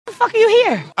fuck are you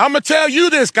here? I'm going to tell you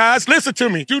this, guys. Listen to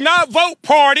me. Do not vote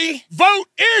party. Vote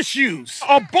issues.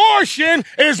 Abortion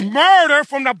is murder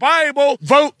from the Bible.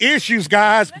 Vote issues,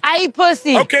 guys. I eat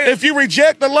pussy. Okay, if you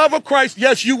reject the love of Christ,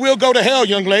 yes, you will go to hell,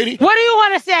 young lady. What do you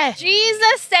want to say?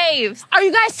 Jesus saves. Are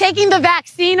you guys taking the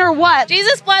vaccine or what?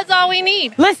 Jesus blood's all we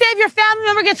need. Let's say if your family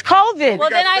member gets COVID. Well,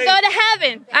 then I go to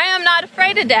heaven. I am not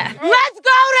afraid of death. Let's go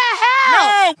to hell.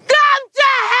 No. Come to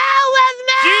hell with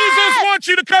me. Jesus wants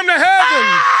you to come to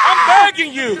heaven. I'm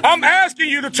begging you. I'm asking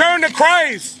you to turn to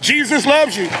Christ. Jesus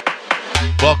loves you.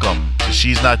 Welcome to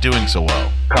She's Not Doing So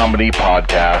Well. Comedy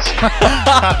podcast.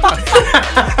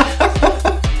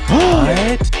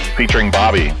 What? Featuring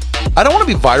Bobby. I don't want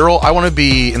to be viral. I want to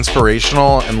be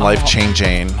inspirational and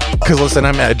life-changing. Because listen,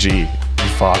 I'm edgy. You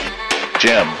fuck.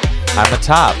 Jim. I'm a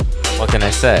top. What can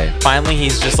I say? Finally,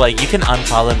 he's just like, you can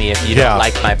unfollow me if you don't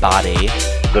like my body.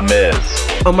 The Miz.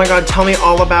 Oh my god, tell me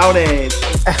all about it.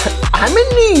 I'm in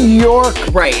New York,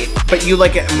 right? But you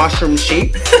like it mushroom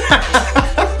shape?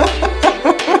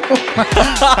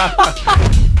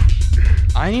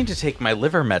 I need to take my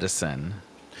liver medicine.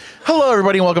 Hello,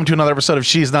 everybody, and welcome to another episode of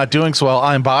She's Not Doing So Well.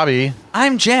 I'm Bobby.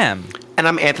 I'm Jam. And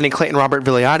I'm Anthony Clayton Robert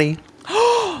Vigliotti.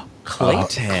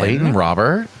 Clayton. Clayton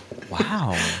Robert.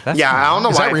 Wow. That's Yeah, I don't know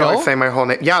Is why that I feel real? like saying my whole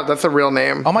name. Yeah, that's a real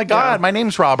name. Oh my god, Yeah. my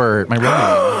name's Robert. My real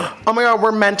name. Oh my god,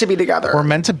 we're meant to be together. We're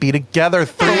meant to be together.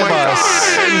 Three of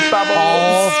us. Bubbles.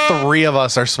 All three of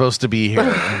us are supposed to be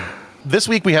here. This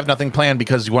week we have nothing planned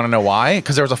because you want to know why?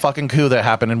 Because there was a fucking coup that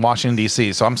happened in Washington,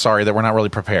 D.C., so I'm sorry that we're not really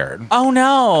prepared. Oh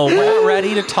no, we're not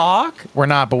ready to talk? We're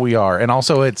not, but we are. And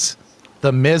also it's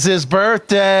the Mrs.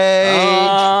 birthday.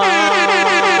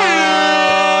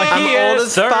 He I'm old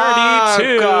is as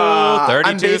 32. fuck. 32,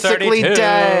 I'm basically 32.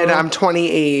 dead. I'm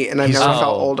 28, and I never Oh,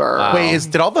 felt older. wow. Wait,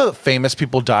 did all the famous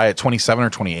people die at 27 or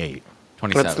 28?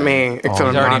 27. That's me. Except He's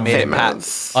I'm already not made it famous.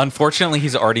 past. Unfortunately,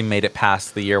 he's already made it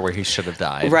past the year where he should have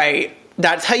died. Right.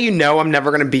 That's how you know I'm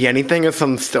never going to be anything if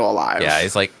I'm still alive. Yeah,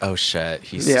 he's like, oh shit,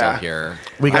 he's Yeah. still here.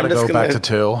 We got to I'm just go back gonna-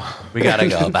 to 2. We gotta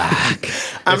go back.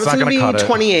 I'm It's just not going to gonna be cut it.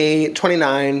 28,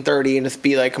 29, 30, and just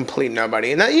be like complete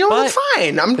nobody. And that, you know, But that's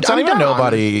fine. I'm It's not even down.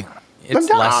 nobody. It's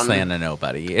I'm less down. than a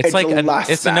nobody. It's It's like less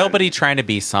it's a than. nobody trying to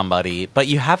be somebody, but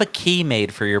you have a key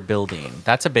made for your building.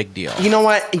 That's a big deal. You know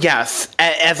what? Yes.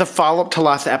 As a follow up to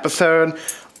last episode,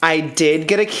 I did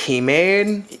get a key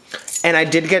made, and I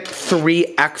did get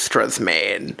 3 extras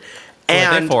made. What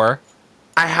are they And for?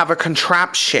 I have a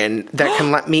contraption that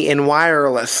can let me in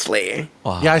wirelessly.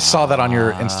 Yeah, I saw that on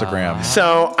your Instagram.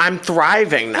 So I'm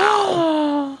thriving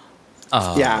now.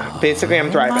 Yeah, basically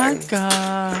I'm thriving.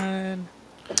 God.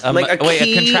 Like a wait,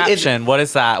 key a is- contraption. What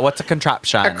is that? What's a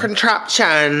contraption? A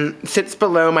contraption sits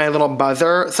below my little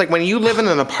buzzer. It's like when you live in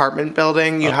an apartment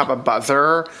building, you have a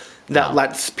buzzer that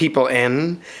lets people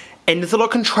in. And this little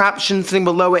contraption sitting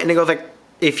below it, and it goes like,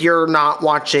 if you're not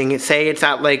watching, say it's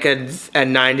at like a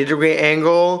 90-degree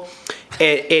angle,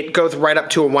 it goes right up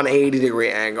to a 180-degree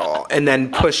angle and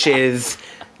then pushes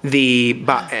the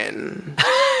button.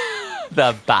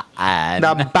 The button.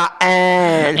 The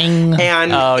button.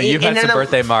 And Oh, you've and had some then it-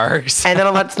 birthday marks. and then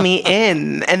it lets me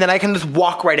in, and then I can just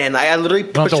walk right in. I literally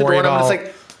have push to the door, worry and I'm just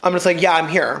about- like, yeah, I'm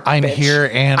here. I'm bitch. here,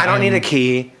 and I don't need I'm- a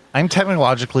key. I'm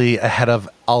technologically ahead of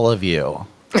all of you.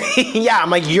 Yeah, I'm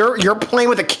like, you're playing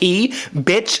with a key,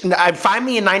 bitch. Find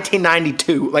me in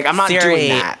 1992. Like, I'm not Siri, doing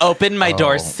that. open my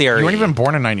door, Siri. You weren't even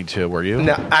born in 92, were you?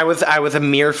 No, I was a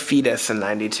mere fetus in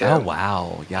 92. Oh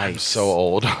wow, yikes! I'm so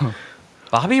old.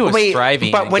 Bobby was Wait, thriving.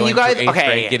 but and when you going guys, through eighth okay,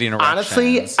 grade getting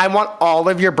honestly, erections. I want all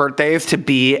of your birthdays to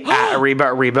be at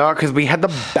Arriba because we had the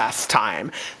best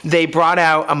time. They brought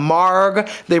out a marg,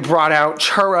 they brought out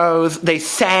churros, they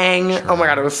sang. Oh my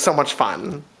god, it was so much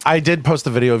fun. I did post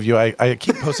a video of you. I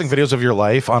keep posting videos of your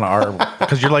life on our...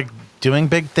 Because you're like doing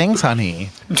big things, honey.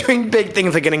 Doing big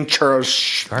things like getting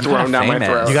churros You're thrown kinda down my famous.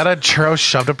 throat. You got a churro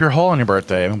shoved up your hole on your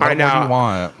birthday. I mean, what I know. more do you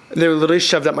want? They were literally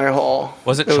shoved up my hole.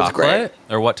 was it great. chocolate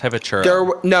or what type of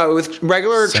churro? No, it was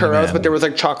regular Cinnamon. churros, but there was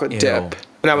like chocolate Ew. dip.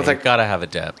 And I was You like, gotta have a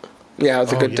dip. yeah, it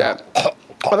was a good yeah. dip.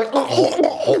 I was like,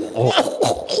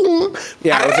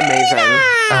 yeah, it was amazing.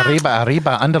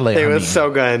 Arriba, andale, It was honey. so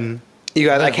good. You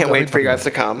guys, I can't wait for you guys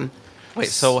to come. Wait,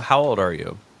 so how old are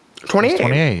you? 28.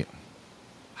 28.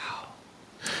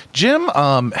 Jim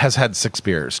has had 6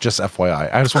 beers, just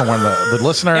FYI. I just want to warn the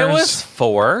listeners. It was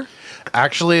 4.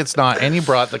 Actually, it's not. And you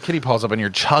brought the kitty paws up and you're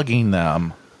chugging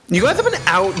them. You guys have been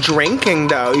out drinking,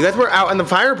 though. You guys were out in the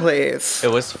fireplace.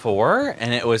 It was 4,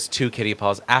 and it was 2 kitty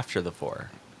paws after the 4.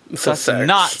 So That's six.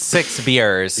 not 6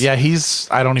 beers. Yeah,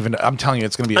 I'm telling you,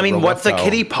 it's going to be I a mean, real what's a lift, though.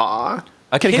 kitty paw?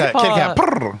 A Kitty cat, paw. kitty cat.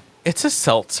 Brr. It's a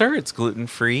seltzer. It's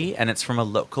gluten-free, and it's from a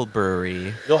local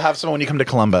brewery. You'll have some when you come to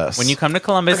Columbus. When you come to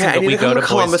Columbus, Okay, I and need we to go come to to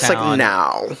Columbus Boys like Town,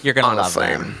 now. you're gonna honestly.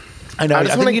 love them. I know. I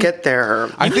just want to think get there.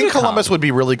 I need think to come. Columbus would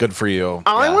be really good for you.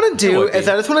 All I Yeah, want to it do would is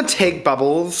be. I just want to take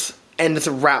Bubbles and just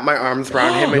wrap my arms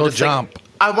around him and You'll just jump. Like,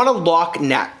 I want to lock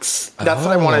necks. That's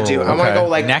what I want to do. I want to okay. go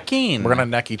like Necking. We're gonna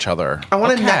neck each other. I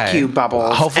want to Okay. neck you,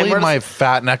 Bubbles. Hopefully, And we're my just-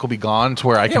 fat neck will be gone to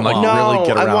where I can like won't. no. really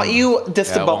get around. I want you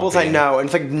just Yeah, the it won't Bubbles I be. know and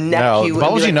it's like neck No, you. the and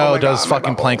Bubbles be you like, know oh my does God, my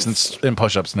fucking planks Bubbles. and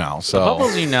push-ups now. So The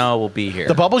bubbles you know will be here.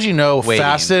 The Bubbles you know Waiting.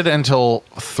 fasted until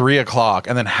 3:00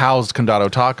 and then housed Condado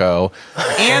Taco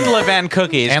and Levan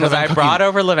cookies. and Because I Levan brought cookie.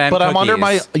 over Levan But cookies. I'm under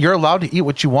my. You're allowed to eat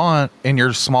what you want in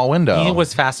your small window. He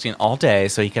was fasting all day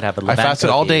so he could have a Levan I fasted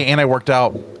all day and I worked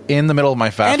out in the middle of my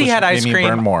fast. and he which had ice made me cream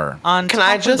burn more. on Can top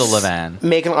I of just the Levan.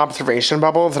 make an observation,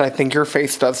 Bubbles, that I think your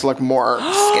face does look more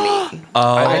skinny.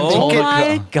 Oh think it-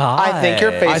 my god! I think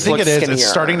your face I think it looks is. skinnier. It's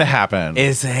starting to happen.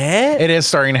 Is it? It is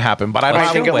starting to happen, but I don't.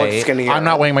 I think it looks Wait. skinnier. I'm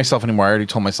not weighing myself anymore. I already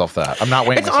told myself that. I'm not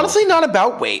weighing It's myself. honestly not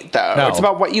about weight, though. No. It's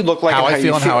about what you look like How and I how feel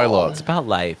you and how I look. It's about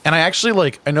life. And I actually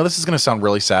like. I know this is going to sound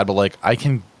really sad, but like I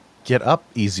can get up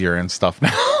easier and stuff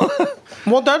now.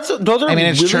 Well, those are I mean,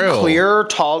 it's really true. clear,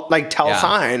 tall Yeah.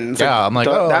 signs. Yeah, I'm like,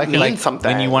 oh, I that can, means like,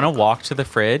 something. When you want to walk to the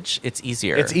fridge, it's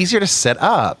easier. It's easier to set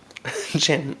up.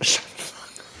 Jim,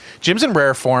 Jim's in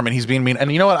rare form and he's being mean.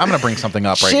 And you know what? I'm going to bring something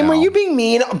up right Jim, now. are you being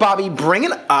mean? Bobby, bring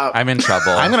it up. I'm in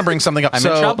trouble. I'm going to bring something up. I'm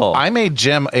so in trouble. I made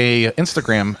Jim a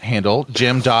Instagram handle,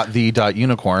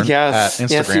 jim.the.unicorn Yes. at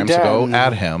Yes, you Instagram. So go did.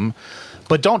 add him.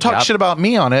 But don't talk Yep. shit about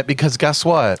me on it because guess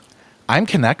what? I'm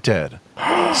connected.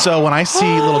 So when I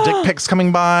see little dick pics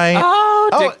coming by,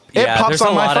 it pops there's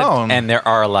on a my lot phone. and there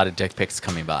are a lot of dick pics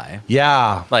coming by.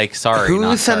 yeah. Like, sorry,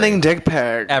 not Who's sending sorry. dick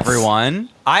pics? Everyone.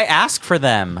 I ask for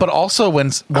them. But also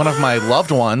when one of my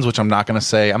loved ones, which I'm not going to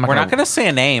say, we're not going to say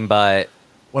a name, but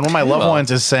when one of my loved will.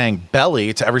 ones is saying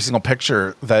belly to every single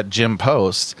picture that Jim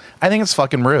posts, I think it's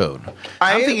fucking rude.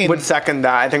 I'm I thinking- would second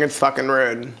that. I think it's fucking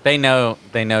rude. they know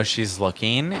she's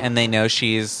looking and they know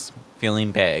she's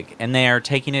feeling big and they are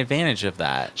taking advantage of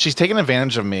that. She's taking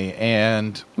advantage of me,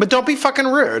 and But don't be fucking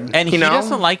rude. And you he know?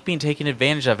 doesn't like being taken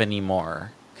advantage of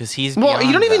anymore because he's Well,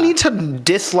 you don't even need to. to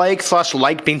dislike /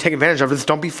 like being taken advantage of. Just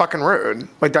don't be fucking rude.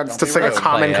 Like that's just like a rude.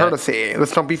 common Play it. courtesy.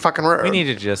 Just don't be fucking rude. We need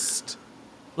to just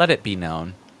let it be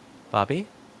known. Bobby,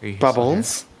 are you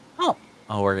Bubbles. still here?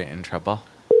 Oh, we're getting in trouble.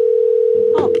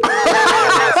 Oh,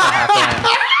 that's what happened.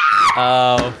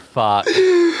 Oh, fuck.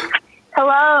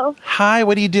 Hello. hi,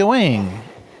 what are you doing?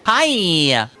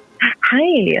 Hi.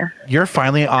 Hi. You're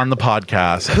finally on the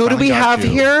podcast. I Who do finally we got have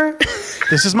you. here?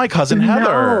 This is my cousin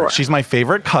Heather. No. She's my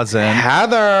favorite cousin.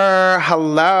 Heather.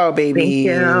 Hello, baby. Thank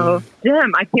you.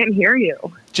 Jim, I can't hear you.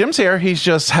 Jim's here. He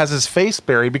just has his face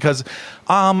buried because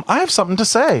I have something to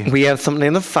say. We have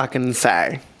something to fucking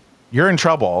say. You're in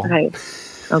trouble. Right.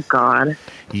 Oh, God.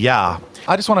 Yeah.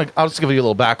 I'll just give you a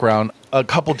little background. A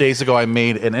couple days ago, I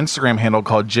made an Instagram handle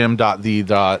called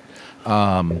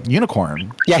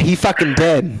jim.the.unicorn. Yeah, he fucking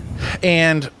did.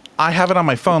 And I have it on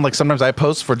my phone. Like sometimes I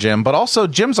post for Jim, but also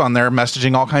Jim's on there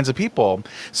messaging all kinds of people.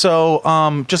 So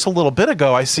just a little bit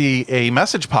ago, I see a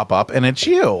message pop up and it's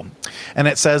you. And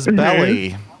it says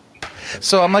belly.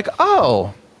 So I'm like,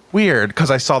 oh, weird.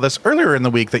 Because I saw this earlier in the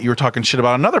week that you were talking shit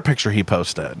about another picture he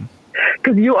posted.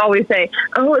 Because you always say,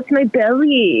 oh, it's my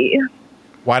belly.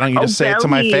 Why don't you just say it to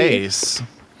my belly. face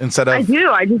instead of? I do.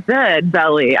 I just said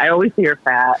belly. I always say you're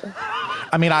fat.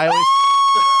 I mean, I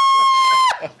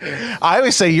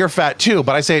always say you're fat too,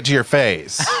 but I say it to your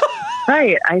face.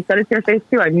 Right. I said it to your face,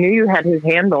 too. I knew you had his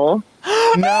handle.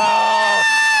 No,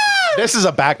 this is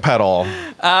a backpedal.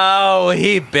 Oh,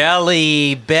 he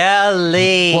belly.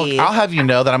 Well, I'll have you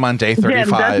know that I'm on day Jim,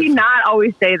 35. does he not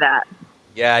always say that?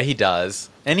 Yeah, he does.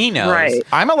 And he knows. Right.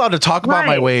 I'm allowed to talk about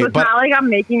my So weight, it's but not like I'm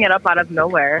making it up out of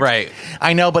nowhere. Right.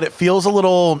 I know, but it feels a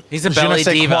little He's a je ne belly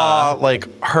sais diva. quoi,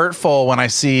 like hurtful when I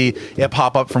see it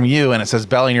pop up from you and it says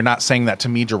belly, and you're not saying that to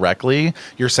me directly.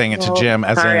 You're saying it to Jim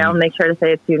as Sorry, in. I'll make sure to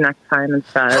say it to you next time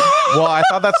instead. Well, I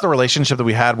thought that's the relationship that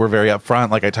we had. We're very upfront.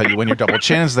 Like I tell you when your double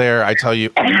chin's there, I tell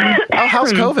you, oh,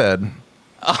 how's COVID?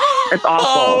 It's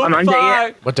awful. I'm on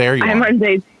day. What day are you I'm on? on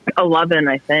day 11,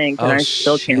 I think, and Oh, I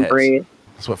still can't shit. breathe.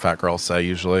 That's what fat girls say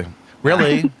usually.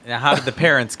 Really? Now, how did the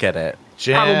parents get it?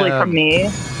 Jim. Probably from me.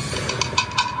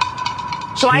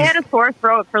 So I had a sore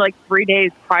throat for like 3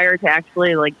 days prior to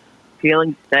actually like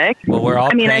feeling sick. Well, we're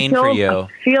all I mean, praying I feel, for you. I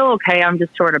feel okay. I'm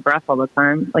just short of breath all the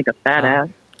time, like a fat ass.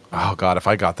 Oh God, if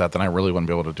I got that, then I really wouldn't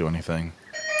be able to do anything.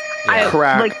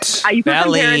 Correct. You can compare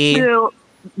Belly. it to.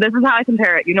 This is how I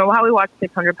compare it. You know how we watch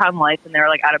 600 Pound Life and they're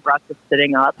like out of breath just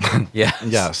sitting up? Yeah.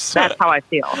 Yes. That's how I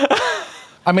feel.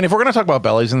 I mean, if we're gonna talk about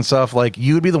bellies and stuff, like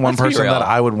you'd be the one Let's be person real. that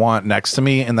I would want next to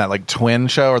me in that like twin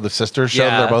show or the sister show.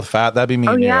 Yeah. They're both fat. That'd be me.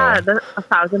 Oh and yeah, you. the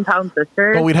 1,000-pound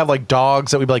sisters. But we'd have like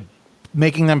dogs that we'd be like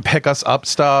making them pick us up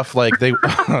stuff. Like they.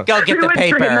 Oh Go get we the would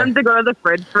train paper. them to go to the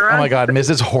fridge for us. my God, Miz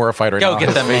is horrified right Go now. get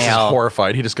His the face is mail.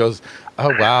 horrified. He just goes,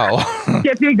 "Oh wow."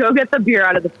 Skippy, go get the beer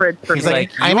out of the fridge for He's me.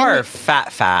 like, I'm you in are the-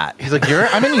 fat. He's like,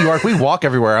 I'm in New York. We walk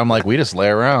everywhere. I'm like, we just lay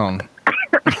around.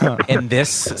 In this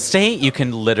state, you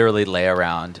can literally lay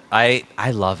around. I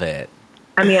love it.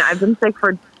 I mean, I've been sick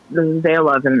for this is day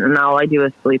 11, and all I do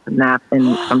is sleep and nap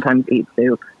and sometimes eat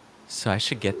soup. So I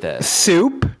should get this.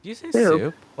 Soup? Do you say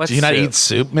soup? What's Do you not soup? eat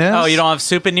soup, Miz? Oh, you don't have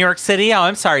soup in New York City? Oh,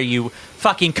 I'm sorry, you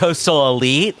fucking coastal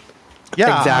elite.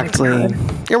 Yeah, Exactly.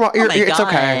 It's God.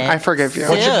 okay. I forgive you.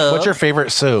 Soup. What's your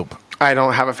favorite soup? I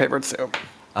don't have a favorite soup.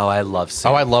 Oh, I love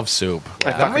soup. Oh, I love soup.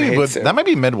 I That fucking might be hate good- soup. that might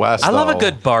be Midwest. I love a though.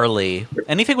 good barley.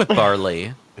 Anything with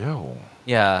barley. Ew.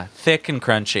 Yeah, thick and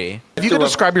crunchy. If you could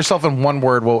describe yourself in one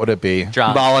word, what would it be?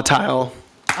 Drunk. Volatile.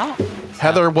 Oh,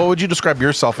 Heather, what would you describe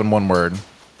yourself in one word?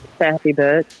 Sassy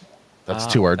bitch. That's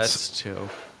 2 words. That's 2.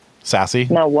 Sassy.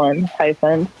 No, one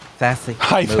hyphen. Sassy.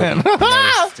 Hyphen.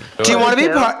 Do you want to be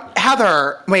Yeah. part?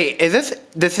 Heather, wait, this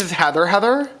is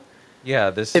Heather? Yeah,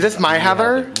 this Is this my me,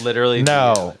 Heather? Literally.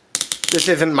 No. This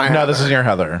isn't my No, Heather. this is your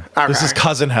Heather. This Okay. is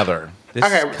cousin Heather. This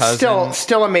Okay, cousin,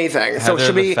 still amazing. So Heather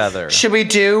should the we Feather. should we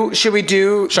do Should I the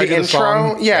do the intro?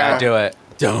 song? Yeah. do it.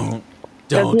 Don't.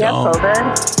 Does he have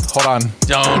COVID? Hold on.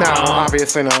 Don't. No,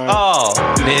 obviously not. Oh,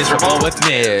 miserable with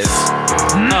Miz.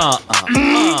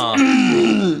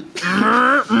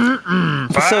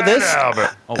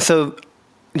 So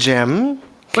Jim,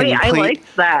 can Wait, you I please,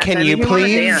 liked that. Can That you made me wanna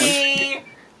please? dance.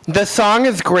 The song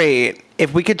is great.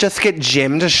 If we could just get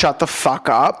Jim to shut the fuck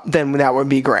up, then that would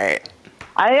be great.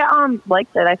 I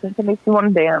liked it. I think it makes me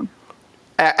want to dance.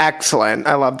 Excellent.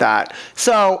 I love that.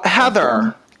 So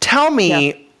Heather, tell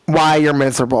me why you're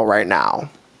miserable right now.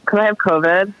 Because I have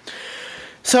COVID.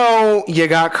 So you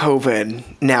got COVID.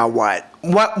 Now what?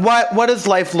 What does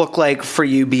life look like for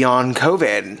you beyond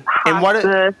COVID? And what?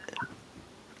 Hospice.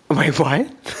 Wait, what?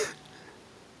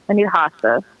 I need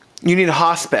hospice. You need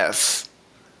hospice.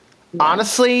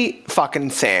 Honestly, fucking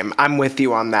same. I'm with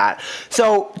you on that.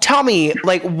 So tell me,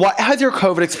 like, what has your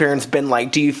COVID experience been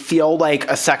like? Do you feel like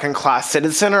a second-class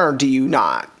citizen, or do you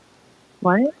not?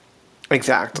 What?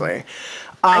 Exactly.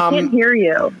 I can't hear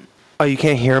you. Oh, you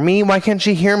can't hear me? Why can't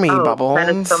you hear me, Oh, Bubbles? that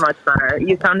is so much better.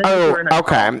 You sounded like you Oh, were in a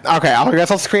okay. Okay. I guess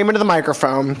I'll scream into the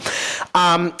microphone.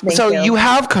 So you. you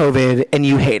have COVID and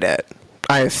you hate it,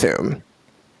 I assume.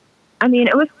 I mean,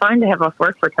 it was fine to have off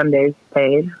work for 10 days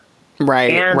paid.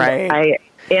 Right, And right.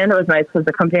 and it was nice because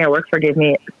the company I worked for gave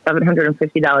me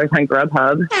 $750 on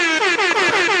Grubhub.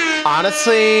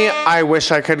 Honestly, I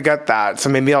wish I could get that. So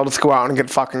maybe I'll just go out and get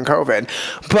fucking COVID.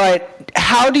 But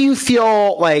how do you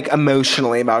feel, like,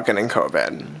 emotionally about getting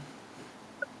COVID?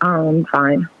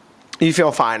 Fine. You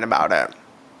feel fine about it.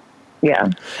 Yeah.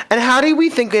 And how do we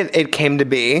think it came to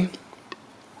be?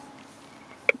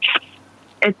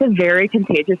 It's a very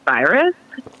contagious virus.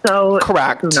 So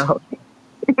Correct. who knows?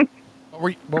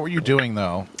 What were you doing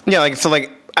though? Yeah,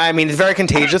 I mean, it's very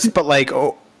contagious, but like,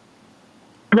 oh,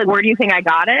 Like, where do you think I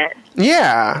got it?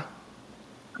 yeah.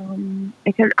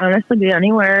 It could honestly be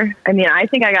anywhere. I mean, I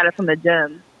think I got it from the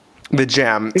gym. The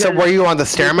gym. So Because were you on the we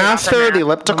took off the Stairmaster, mask the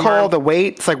elliptical, somewhere. the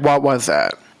weights? Like, what was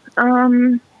it?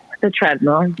 The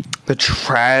treadmill. The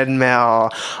treadmill. Or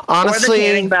the Honestly,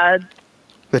 tanning bed.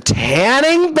 the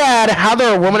tanning bed.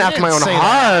 Heather, a woman after my own say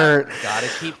heart. Gotta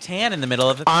keep tan in the middle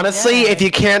of the Honestly, if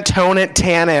you can't tone it,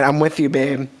 tan it. I'm with you,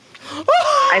 babe.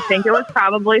 I think it was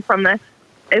probably from this.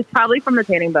 It's probably from the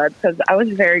tanning bed because I was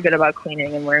very good about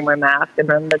cleaning and wearing my mask, and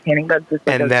then the tanning bed just.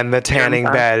 And then the tanning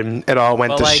bed. It all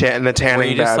went to shit in the Were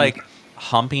tanning you bed. just like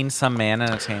humping some man in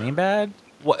a tanning bed?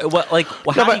 What like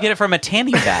how do but- you get it from a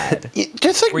tanning bed?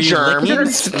 just like Were you germs.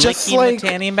 licking Just the like.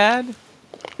 tanning bed?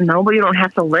 No, but you don't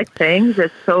have to lick things.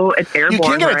 It's airborne. You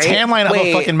can't get a right? tan line out of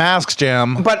Wait. fucking masks,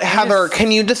 Jim. But Heather,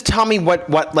 can you just tell me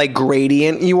what like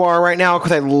gradient you are right now?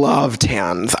 Because I love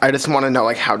tans. I just want to know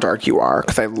like how dark you are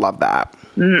because I love that.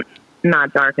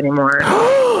 Not dark anymore.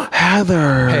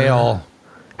 Heather, Pale.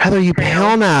 Heather, you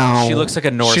pale now. She looks like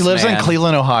a Norse She lives in man.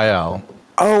 Cleveland, Ohio.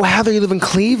 Oh, Heather, you live in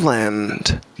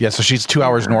Cleveland. Yeah, so she's 2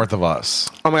 hours north of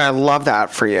us. Oh my god, I love that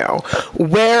for you.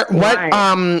 What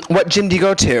gym do you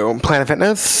go to? Planet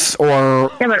Fitness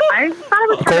or Yeah, but I thought I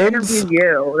was trying to Gold's? interview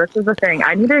you. This is the thing.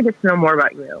 I need to get to know more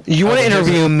about you. you want to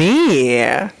interview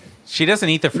me? She doesn't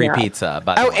eat the free pizza,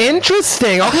 by the Oh, way.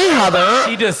 interesting. Okay, Heather.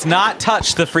 She does not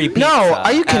touch the free pizza. No,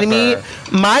 are you kidding me? ever.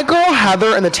 My girl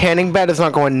Heather in the tanning bed is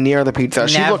not going near the pizza.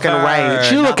 She's Never. looking right.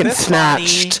 She's Not looking this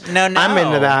snatched. funny. No. I'm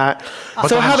into that.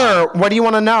 So Heather, what do you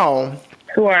want to know?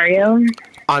 Who are you? What do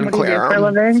you do Unclear. for a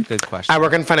living? Good question. I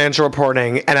work in financial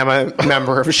reporting, and I'm a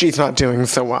member of She's Not Doing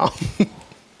So Well.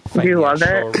 Do you love it?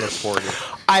 Financial reporting.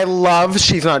 I love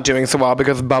She's Not Doing So Well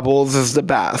because Bubbles is the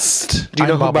best. Do you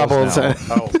know who Bubbles now. is?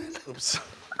 Oh, oops.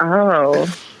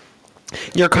 Oh.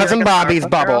 Your cousin like a Bobby's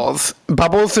Starbucks girl? Bubbles.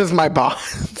 Bubbles is my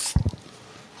boss.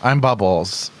 I'm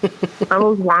Bubbles.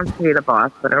 Bubbles wants to be the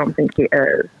boss, but I don't think he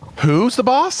is. Who's the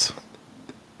boss?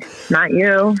 Not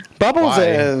you. Bubbles Why?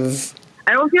 is.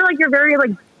 I don't feel like you're very,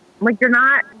 like you're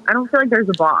not, I don't feel like there's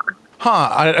a boss.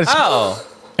 Huh? Oh.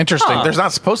 Interesting. Huh. There's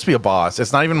not supposed to be a boss.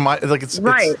 It's not even my like. It's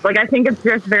Right. Like, I think it's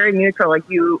just very neutral. Like,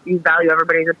 you value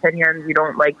everybody's opinions. You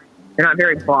don't, like, you're not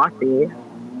very bossy.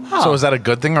 So is that a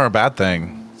good thing or a bad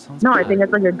thing? No, I think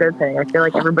it's, like, a good thing. I feel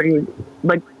like everybody,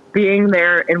 like, being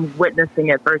there and witnessing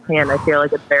it firsthand, I feel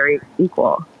like it's very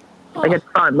equal. Like, it's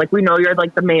fun. Like, we know you're,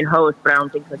 like, the main host, but I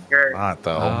don't think, like, you're, Not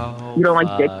though. Oh, you don't,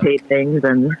 like, dictate things.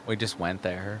 And We just went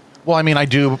there. Well, I mean, I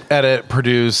do edit,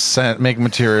 produce, make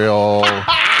material.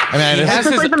 I mean, He I has it's just,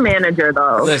 his- like, the manager,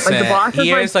 though. Listen, like, the boss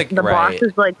he is, is, like, the right. boss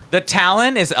is, like, The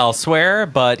talent is elsewhere,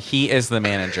 but he is the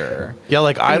manager. yeah,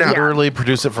 like I Yeah. literally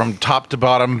produce it from top to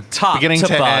bottom, Top beginning to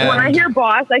to, bottom. when I end. hear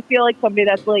boss, I feel like somebody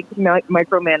that's, like,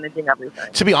 micromanaging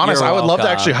everything. To be honest, You're I would love to welcome.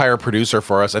 actually hire a producer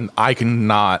for us, and I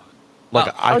cannot. Like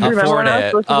Oh, I Oh, do you can remember when I was it.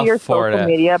 supposed to be your Afford social it.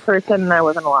 media person and I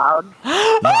wasn't allowed? No,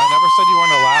 I never said you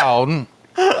weren't allowed.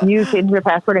 You changed your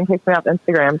password and kicked me off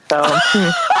Instagram, so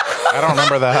I don't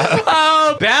remember that.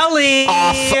 Oh, belly!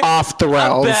 Off the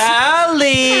rails.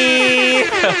 Belly!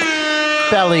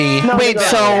 Belly. No, Wait,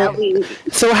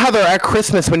 so Heather, at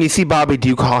Christmas when you see Bobby, do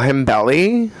you call him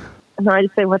Belly? no, I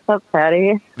just say, "What's up,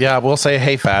 fatty?" Yeah, we'll say,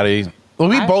 "Hey, fatty." Well,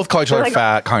 we both call each other Like-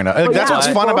 fat, kind of. Well, That's yeah, what's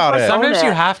we fun both, about like, it. own Sometimes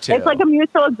you have to. It's like a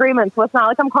mutual agreement, so it's not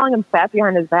like I'm calling him fat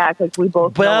behind his back. Like we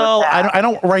both. know Well, we're fat. I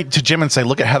don't write to Jim and say,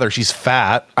 "Look at Heather, she's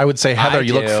fat." I would say, "Heather,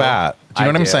 you look do. fat." Do you know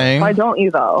I what I'm do. saying? Why don't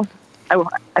you though?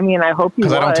 I mean, I hope you.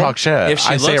 Because I don't would. talk shit. If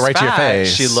she I say it looks right to your fat,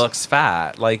 face. she looks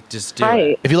fat. Like, just do Right.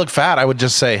 it. If you look fat, I would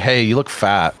just say, "Hey, you look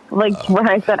fat." Like when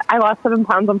I said I lost 7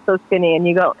 pounds, I'm so skinny, and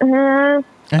you go,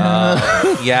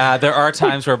 Yeah, there are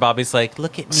times where Bobby's like,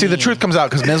 look at me. See, the truth comes out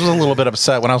because Miz was a little bit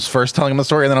upset when I was first telling him the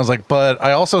story, and then I was like, "But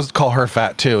I also call her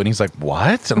fat too," and he's like,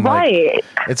 "What?" And I'm right. like,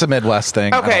 "It's a Midwest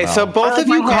thing." I Okay, don't so know. both I like of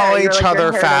you my call hair. You're each like, other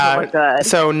your hair doesn't look fat, good.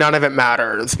 so none of it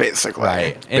matters, basically.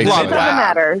 Right. Love In the It doesn't that.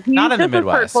 matter. He's Not in the just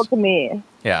Midwest. hurtful to me.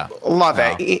 Yeah. Love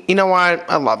it. You know what?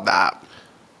 I love that.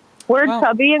 We're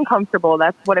chubby and comfortable.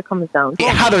 That's what it comes down to.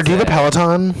 Heather, do you have a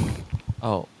Peloton?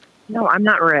 Oh. No, I'm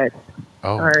not rich.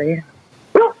 Oh. Sorry.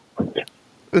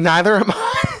 Neither am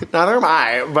I. Neither am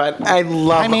I. But I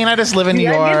love. I mean, I just live in Do New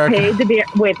you guys York. get paid to be?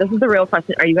 Wait, this is the real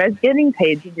question. Are you guys getting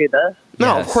paid to do this?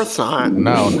 no, Yes. of course not.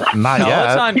 No, not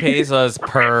yet. Peloton pays us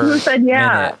per Who said yeah?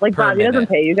 minute, Like per Bobby doesn't minute.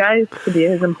 pay you guys to be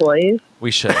his employees. We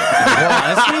should.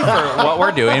 Honestly, for what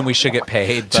we're doing, we should get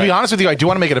paid. To be but honest with you, I do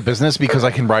want to make it a business because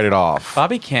I can write it off.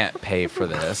 Bobby can't pay for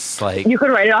this. Like, You could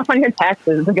write it off on your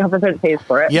taxes. The government pays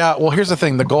for it. Yeah, well, here's the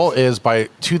thing. The goal is by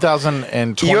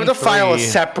 2023. You have to file a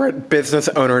separate business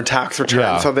owner tax return,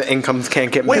 Yeah. so the incomes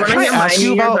can't get Wait, moved. can I You wanna ask hear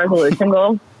you my New Year's about- resolution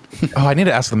goal? Oh, I need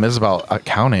to ask the Miz about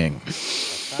accounting.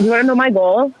 You want to know my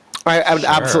goal? I would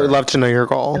absolutely love to know your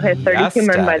goal. Okay, 32 Yes,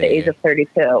 men by the Daddy. age of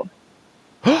 32.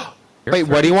 Wait,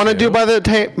 what do you want to do by the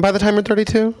time you're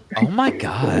 32? oh my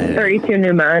God. 32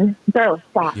 new men. Darla,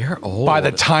 stop. You're old. By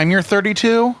the time you're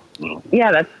 32,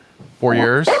 Yeah, that's 4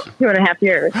 years. 2.5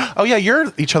 years. Oh yeah,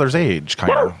 you're each other's age,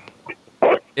 kind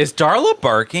of. Is Darla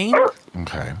barking?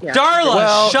 Okay. Yeah. Darla,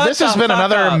 Well, shut this has the been fuck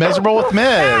another up. miserable with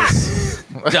Miz.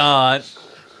 Done.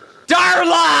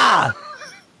 Darla!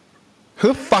 Who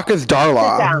the fuck is Sit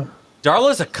Darla? down.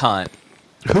 Darla's a cunt.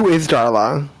 Who is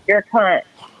Darla? You're a cunt.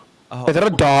 Is that a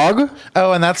dog?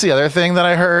 Oh, and that's the other thing that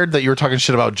I heard that you were talking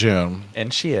shit about June.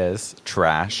 And she is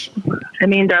trash. I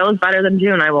mean, Darla's better than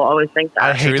June. I will always think that.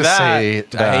 I hate True to that. say I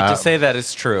hate that. to say that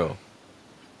it's true.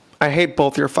 I hate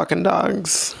both your fucking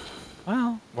dogs.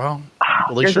 Well, Well, at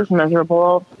You're least you're, just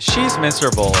miserable. she's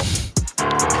miserable.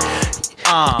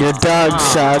 Your dogs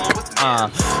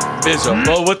suck.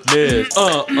 Miserable with Miz.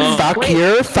 Fuck Wait,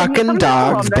 your can you fucking come to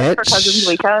dogs, Columbus for bitch. Cousins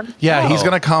Weekend? yeah, he's No.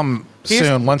 gonna come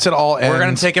soon. Once it all ends, We're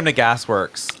gonna take him to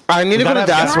Gasworks. I need to go to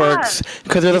gotta have Gasworks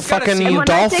because they're the He's gotta fucking see- And when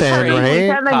I say dolphin, crazy,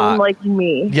 right? Kevin, I mean like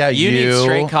me. Yeah, You need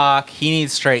straight cock. He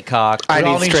needs straight cock. I We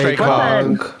all need need straight straight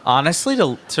cock. cock. Honestly,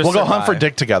 to We'll go hunt for survive.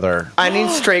 dick together. I need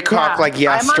straight cock like I'm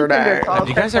on Tinder, yesterday. so I'll Have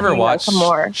you guys start ever sending watched some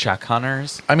more. Chuck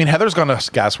Hunters? I mean, Heather's gone to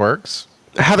Gasworks.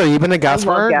 Heather, you been to I love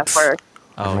Gasworks? Gasworks.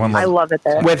 Oh, Everyone I loves- love it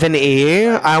there. With an E?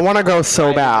 I want to go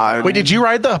so bad. Wait, did you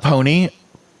ride the pony?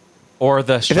 or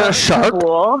the Is that a shark. shark?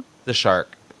 Cool. The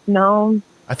shark. No,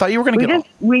 I thought you were gonna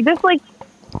we just like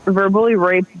verbally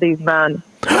raped these men.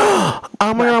 Oh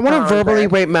my god, I want to sounds verbally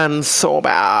bad. rape men so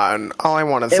bad. All I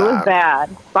want is It that. was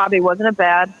bad. Bobby, wasn't it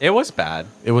bad? It was bad.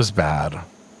 It was bad.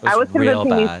 I was real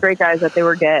convincing these bad. straight guys that they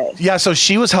were gay. Yeah, so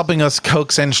she was helping us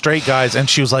coax in straight guys, and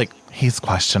she was like, "He's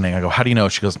questioning." I go, "How do you know?"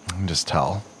 She goes, "I can just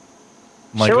tell."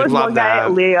 I'm like, There was love one guy,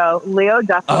 that. Leo. Leo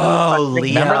definitely was questioning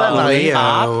Leo. Remember that night?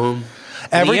 Leo.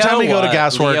 every Leo time we go to was-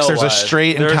 Gasworks, Leo there's a was.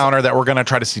 straight There's- encounter that we're gonna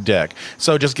try to see dick.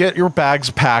 So just get your bags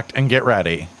packed and get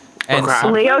ready. And Okay.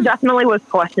 some- Leo definitely was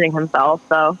questioning himself,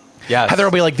 so yes. Heather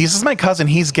will be like, "This is my cousin.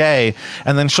 He's gay,"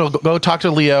 and then she'll go talk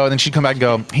to Leo, and then she'd come back and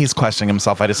go, "He's questioning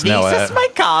himself. I just know This is it. my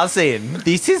cousin.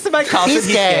 This is my cousin. He's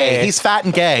gay. He's fat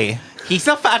and gay. He's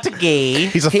a fat gay.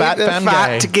 He's a He's fat a femme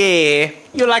fat gay. gay.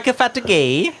 You like a fat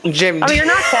gay? Jim. I mean, you're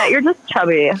not fat. You're just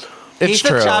chubby. It's He's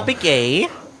true. a chubby gay.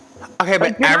 Okay, but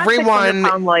Like, you're not everyone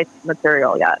 600-pound life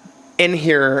material yet. in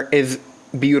here is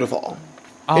beautiful.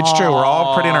 It's true. We're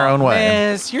all pretty in our own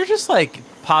way. Miss, you're just like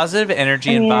positive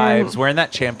energy and I mean- vibes. Wearing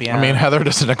that champion. I mean, Heather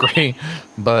doesn't agree,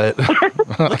 but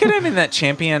look at him in that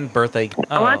champion birthday.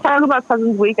 I want Oh. to talk about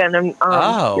Cousins Weekend and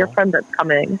Oh. your friend that's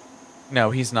coming.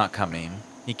 No, he's not coming.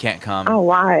 He can't come Oh,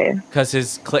 why? because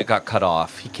his clit got cut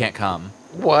off. He can't come.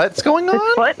 what's going His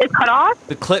on? foot is cut off?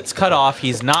 The clit's cut off.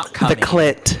 He's not coming. The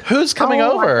clit. Who's coming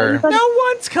Oh, I over? thought you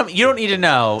No one's coming. You don't need to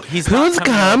know. He's not Who's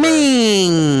coming?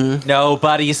 coming?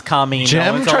 Nobody's coming. No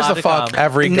Jim one's tries allowed to fuck come.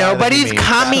 every guy that he Nobody's meets.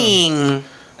 coming.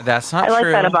 That's not I like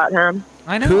true. that about him.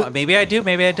 I know. Who- Maybe I do.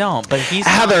 Maybe I don't. But he's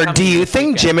not Heather, coming do you this think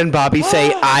weekend. Jim and Bobby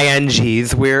say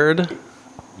INGs weird?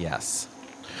 Yes.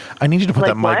 I need you to put Like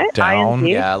that mic what? down. ING?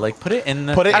 Yeah. Like put it in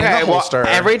the. Put it in Okay, the well, holster.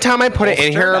 every time I put it in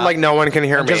Holster here, it up. like no one can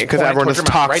hear And me just because point everyone towards just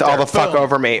your mouth, talks right all there. the fuck Boom.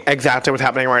 over me. Exactly what's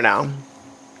happening right now.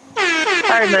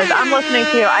 Sorry, Liz. I'm listening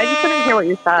to you. I just didn't hear what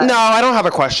you said. No, I don't have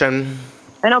a question.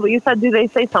 I know, but you said, do they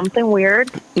say something weird?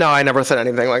 No, I never said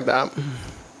anything like that.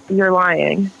 You're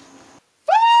lying.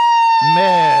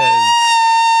 Miz.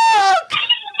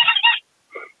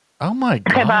 Oh my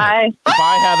god. Okay, bye.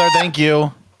 Bye, Heather. Thank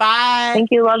you. Bye.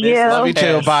 Thank you. Love Miss, you. Love you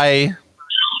too. Miz. Bye.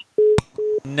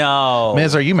 No.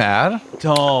 Miz, are you mad?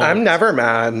 Don't. I'm never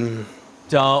mad.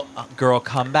 Don't. Girl,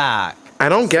 come back. I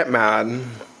don't get mad.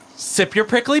 Sip your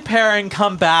prickly pear and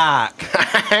come back.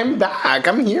 I'm back.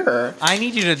 I'm here. I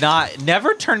need you to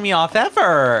never turn me off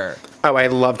ever. Oh, I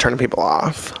love turning people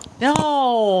off.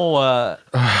 No.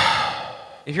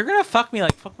 If you're gonna fuck me,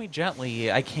 like fuck me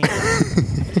gently. I can't.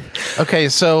 Okay,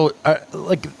 so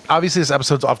like obviously this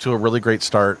episode's off to a really great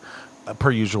start,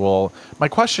 per usual. My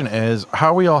question is,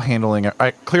 how are we all handling it?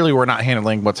 Clearly, we're not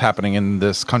handling what's happening in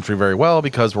this country very well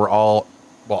because we're all.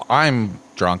 Well, I'm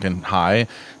drunk and high.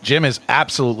 Jim is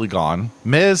absolutely gone.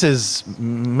 Miz is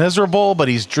miserable, but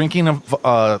he's drinking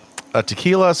a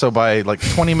tequila. So by like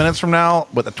 20 minutes from now,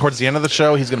 towards the end of the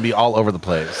show, he's going to be all over the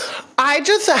place. I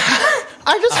just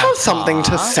have something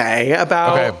to say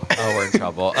about Okay. Oh, we're in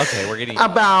trouble. Okay, we're getting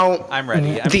about I'm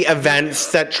ready. the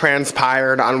events that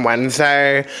transpired on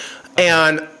Wednesday.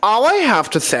 And all I have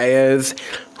to say is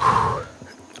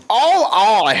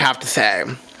all I have to say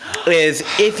is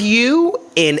if you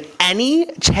in any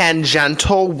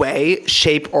tangential way,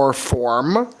 shape, or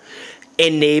form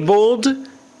enabled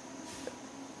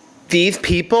these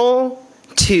people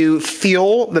to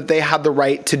feel that they had the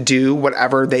right to do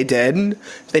whatever they did,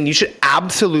 then you should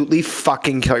absolutely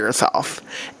fucking kill yourself.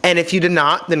 And if you did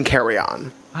not, then carry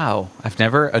on. Wow, I've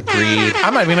never agreed.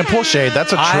 I'm not even gonna pull shade.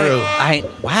 That's a true.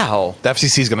 Wow. The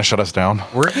FCC is going to shut us down.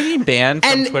 We're getting banned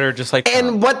from Twitter just like And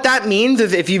Trump. what that means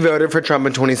is if you voted for Trump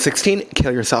in 2016,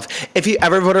 kill yourself. If you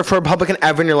ever voted for a Republican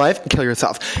ever in your life, kill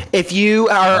yourself. If you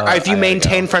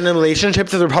maintain friendly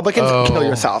relationships with Republicans, kill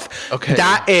yourself. Okay.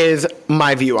 That is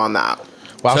my view on that.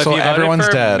 Wow, if so you voted everyone's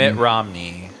for dead. Mitt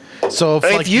Romney. So If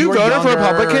like, you were voted for younger-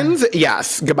 Republicans,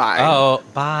 yes, goodbye. Oh,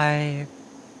 bye.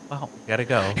 Well, gotta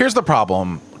go. Here's the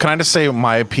problem. Can I just say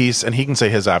my piece and he can say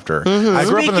his after? I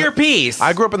grew up Speak in your piece.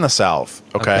 I grew up in the South.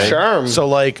 Okay. Sure. So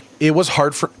like it was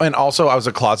hard for, and also I was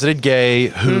a closeted gay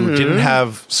who didn't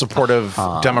have supportive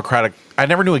Democratic. I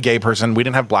never knew a gay person. We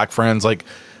didn't have black friends. Like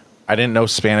I didn't know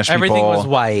Spanish Everything people. was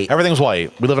white. Everything was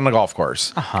white. We live on a golf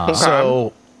course.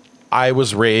 So I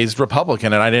was raised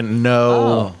Republican and I didn't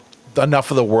know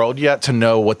enough of the world yet to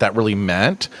know what that really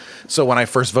meant. So when I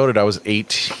first voted, I was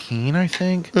 18, I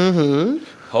think.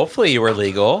 Hopefully you were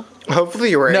legal. Hopefully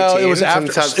you were 18. No, it was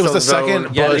after. since It was the that's still second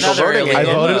vote- Yeah, Bush. another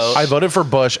illegal vote. I voted for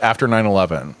Bush after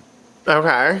 9/11.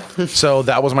 Okay. So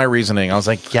that was my reasoning. I was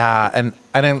like, yeah, and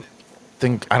I didn't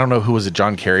think. I don't know who was it.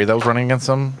 John Kerry that was running against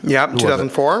him. Yep, Who was it?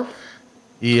 2004.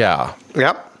 Yeah.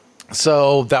 Yep.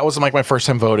 So that was like my first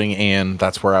time voting, and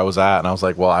that's where I was at. And I was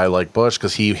like, well, I like Bush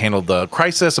because he handled the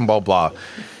crisis and blah, blah.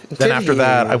 Then Did after he?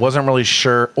 that, I wasn't really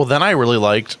sure. Well, then I really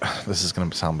liked, this is going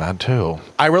to sound bad too.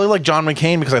 I really liked John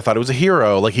McCain because I thought he was a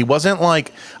hero. Like he wasn't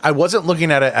like, I wasn't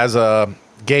looking at it as a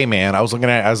gay man. I was looking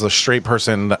at it as a straight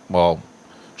person. Well,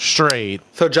 straight.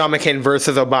 So John McCain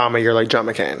versus Obama, you're like John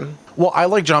McCain. Well, I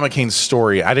like John McCain's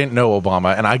story. I didn't know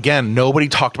Obama. And again, nobody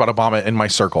talked about Obama in my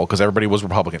circle because everybody was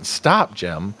Republican. Stop,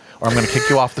 Jim, or I'm going to kick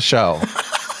you off the show.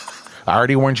 I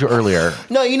already warned you earlier.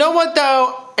 No, you know what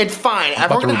though? It's fine.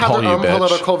 Everyone can have repel their you, own bitch.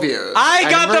 political views. I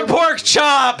got the pork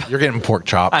chop. You're getting pork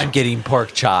chopped. I'm getting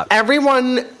pork chop.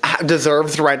 Everyone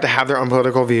deserves the right to have their own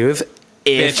political views.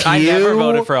 If Bitch, I never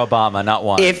voted for Obama, not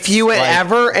once. If you would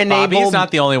ever enable, Bobby's not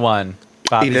the only one.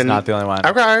 Bobby's not the only one.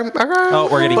 Okay, okay. Oh,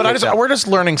 we're getting. But we're just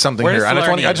learning something We're here. just I just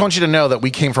learning. want you to know that we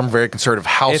came from very conservative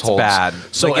households. bad.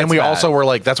 So, Like, and it's we bad. also were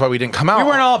like, that's why we didn't come out. We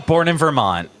weren't all born in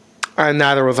Vermont.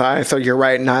 Neither was I. So you're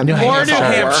right. Not New Or New Hampshire.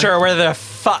 Hampshire, where the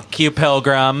fuck you,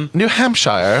 pilgrim. New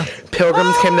Hampshire.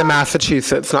 Pilgrims came to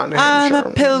Massachusetts, not New I'm Hampshire.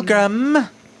 a pilgrim.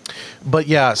 But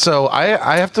yeah, so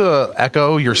I have to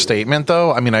echo your statement,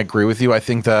 though. I mean, I agree with you. I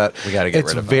think that We gotta get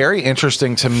it's rid of them. very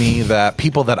interesting to me that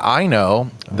people that I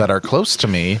know that are close to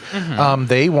me,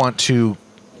 they want to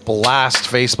blast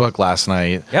Facebook last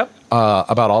night Yep.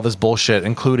 about all this bullshit,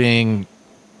 including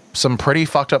some pretty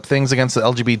fucked up things against the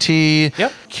LGBT,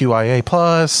 Yep. QIA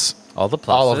plus, All the pluses.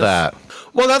 all of that.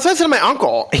 Well, that's what I said to my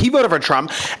uncle. He voted for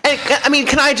Trump. And I mean,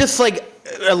 can I just like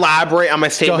elaborate on my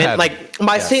statement? ahead. Like,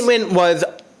 my Yes. statement was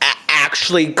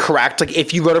actually correct. Like,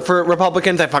 if you voted for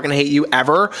Republicans, I fucking hate you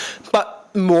ever. But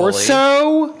more Fully.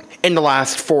 so in the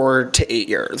last 4 to 8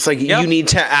 years. Like, Yep. you need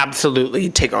to absolutely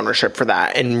take ownership for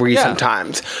that in recent Yeah.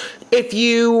 times. If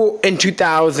you, in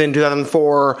 2000,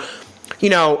 2004, you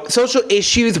know, social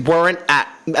issues weren't at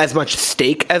as much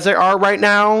stake as they are right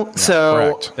now. So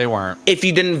correct. They weren't. if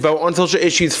you didn't vote on social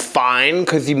issues, fine,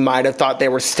 because you might have thought they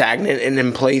were stagnant and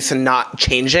in place and not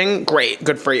changing. Great,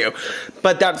 good for you.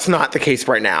 But that's not the case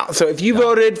right now. So if you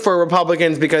voted for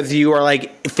Republicans because you are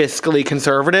like fiscally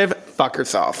conservative, fuck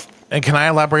yourself. And can I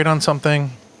elaborate on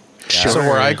something? Sure. So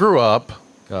where I grew up,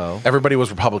 Go. everybody was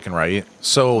Republican, right?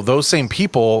 So those same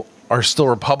people are still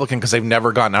Republican because they've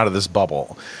never gotten out of this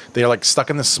bubble. They're like stuck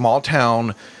in this small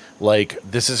town. Like,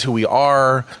 this is who we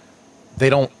are. They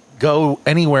don't go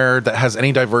anywhere that has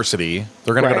any diversity.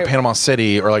 They're going to go Right. to Panama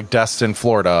City or like Destin,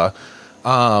 Florida.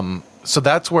 So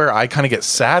that's where I kind of get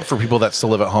sad for people that still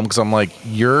live at home because I'm like,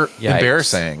 you're Yikes.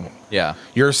 embarrassing. Yeah.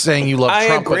 You're saying you love I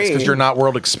Trump agree. because you're not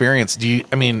world experienced. Do you?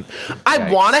 I mean,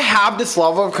 I want to have this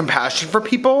level of compassion for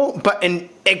people, but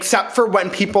except for when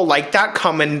people like that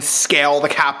come and scale the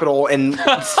Capitol and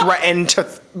threaten to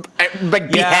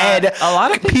like behead a lot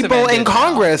of things have people in ended now.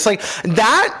 Congress, like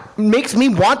that makes me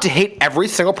want to hate every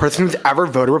single person who's ever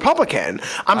voted Republican.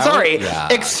 I'm sorry, yeah.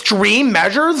 extreme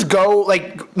measures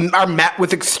are met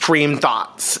with extreme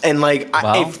thoughts, and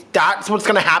Well- if that's what's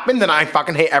going to happen, then I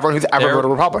fucking hate everyone who's ever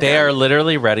voted Republican. They are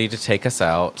literally ready to take us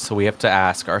out, so we have to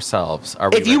ask ourselves: Are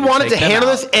we? If you ready wanted to take them handle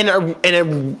out? this in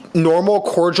a normal,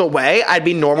 cordial way, I'd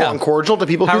be normal Yeah. and cordial to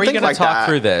people How who are you think going like to talk that.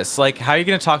 through this? Like, how are you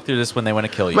going to talk through this when they want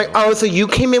to kill you? Like, oh, so you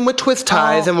came in with twist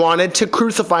ties Oh. and wanted to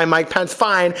crucify Mike Pence?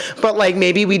 Fine, but like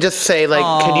maybe we just say like,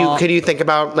 Aw. could you think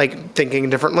about like thinking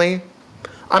differently?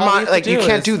 I'm All we have not to like you do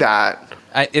can't is- do that.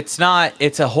 It's not.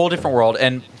 It's a whole different world.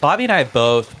 And Bobby and I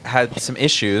both had some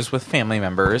issues with family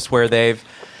members where they've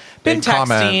been Big texting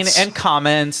comments. and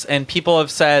comments, and people have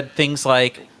said things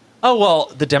like, "Oh,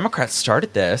 well, the Democrats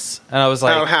started this," and I was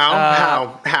like, Oh,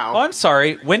 how? Oh, I'm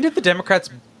sorry. When did the Democrats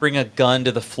bring a gun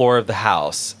to the floor of the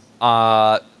House?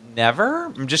 Never.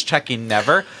 I'm just checking.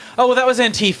 Never. Oh, well, that was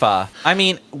Antifa. I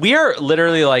mean, we are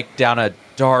literally like down a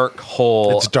dark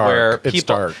hole. It's dark. Where It's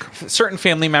people, dark. certain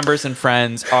family members and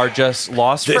friends are just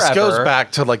lost this forever. goes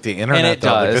back to like the internet. And it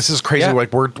though. Like, does. this is crazy. Yeah.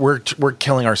 Like we're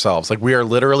killing ourselves. Like we are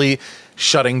literally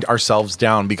shutting ourselves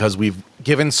down because we've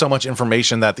given so much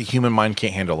information that the human mind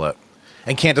can't handle it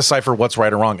and can't decipher what's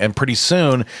right or wrong. And pretty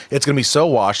soon it's going to be so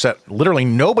washed that literally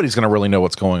nobody's going to really know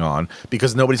what's going on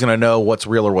because nobody's going to know what's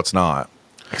real or what's not.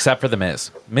 Except for the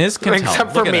Miz. Miz can tell.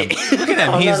 Except Look for at me. him. Look at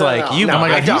him. No, He's no, like, no, you. no. Oh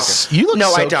my I god, don't. you look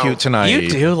No, I so don't. cute tonight. You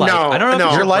do like. No, I don't know. no. If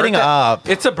it's You're a lighting birthday- up.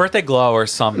 It's a birthday glow or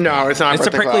something. No, it's not a It's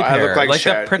a birthday prickly glow. I pear. look like the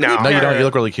shit. prickly No. No, you pear. don't. You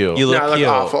look really cute. You look No, I look cute.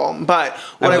 awful. But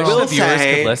what I wish will the viewers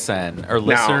say, could listen or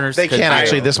listeners. They could can't hear.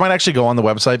 actually. This might actually go on the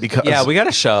website because Yeah, we got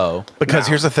a show. because No.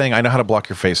 here's the thing. I know how to block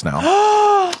your face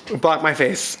now. block my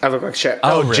face. I look like shit.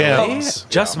 Oh, really? Jim's.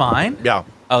 Just mine? Yeah.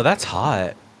 Oh, that's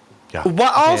hot. Yeah.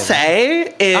 What I'll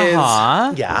say is,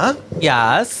 Uh-huh. Yeah.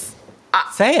 Yes.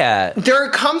 Say it. there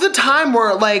comes a time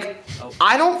where, like,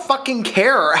 I don't fucking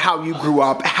care how you grew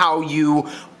up, how you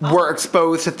were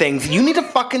exposed to things. You need to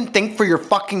fucking think for your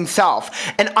fucking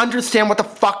self and understand what the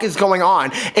fuck is going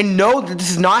on and know that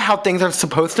this is not how things are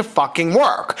supposed to fucking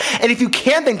work. And if you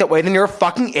can't think that way, then you're a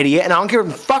fucking idiot and I don't give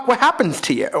a fuck what happens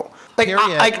to you. Like,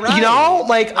 Period. you know,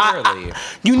 like, Literally.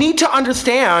 you need to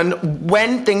understand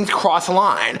when things cross a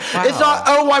line. It's not,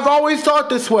 oh, I've always thought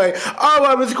this way. Oh,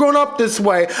 I was grown up this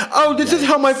way. Oh, this is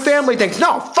how my family thinks.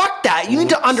 No, fuck that. You need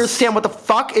to understand what the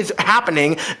fuck is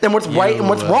happening and what's right and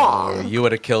what's wrong. You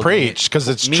would have killed Preach, me. 'cause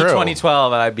it's me true.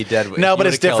 2012 and I'd be dead. No, You but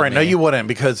it's would've killed different. No, me. you wouldn't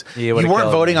because You you would've weren't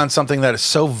killed voting me. on something that is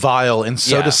so vile and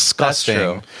so Yeah, disgusting. That's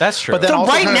true. That's true. But then So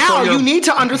also right trying to now, throw your- you need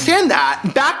to understand that.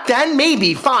 Back then,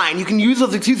 maybe, fine. You can use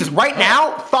those excuses. Right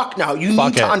now, fuck no. You Fuck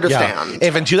need to it. understand. Yeah.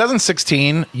 If in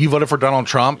 2016 you voted for Donald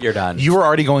Trump, You're done. You were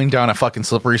already going down a fucking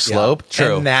slippery slope.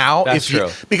 true. And now, That's if you, true.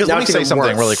 because Now let me it's say even something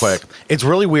worse. really quick. It's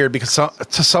really weird because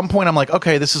to some point I'm like,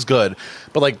 okay, this is good,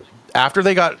 but like after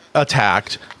they got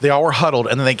attacked, they all were huddled,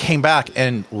 and then they came back,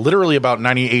 and literally about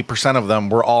 98% of them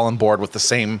were all on board with the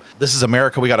same. This is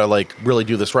America. We got to like really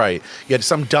do this right. You had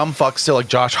some dumb fuck still like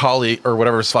Josh Hawley or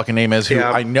whatever his fucking name is, who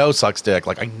Yeah. I know sucks dick.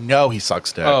 Like I know he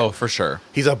sucks dick. oh, for sure.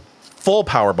 He's a full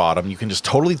power bottom. You can just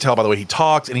totally tell by the way he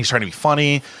talks, and he's trying to be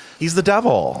funny. He's the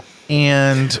devil.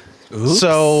 And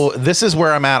so this is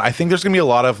where I'm at. I think there's going to be a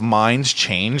lot of minds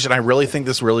changed, and I really think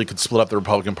this really could split up the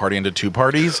Republican Party into two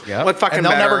parties. Yeah. What fucking And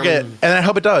they'll better. never get, and I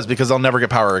hope it does because they'll never get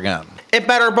power again. It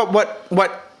better, but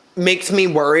what makes me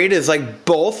worried is like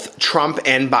both Trump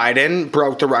and Biden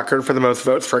broke the record for the most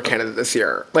votes for a candidate this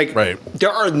year. Like, Right.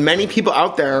 there are many people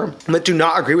out there that do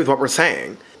not agree with what we're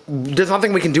saying. There's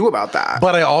nothing we can do about that.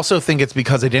 But I also think it's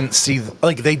because they didn't see,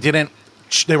 like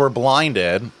they were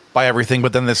blinded by everything.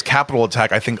 But then this Capitol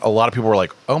attack, I think a lot of people were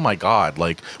like, oh my God,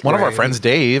 like one of our Right. friends,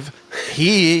 Dave,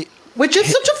 he Which is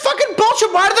such a fucking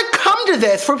bullshit. Why did it come to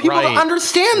this for people Right. to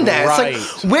understand this? Right.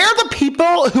 Like, where are the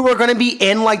people who are going to be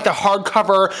in like the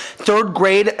hardcover third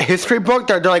grade history book?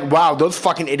 They're like, wow, those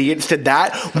fucking idiots did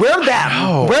that. We're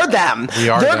them. We're them. We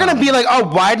are They're going to them. be like, oh,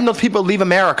 why didn't those people leave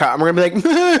America? And we're going to be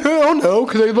like, I don't know,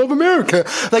 because I love America.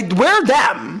 Like, we're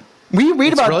them. We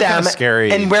read It's about really them, kinda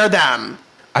scary. and we're them.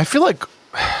 I feel like,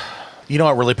 you know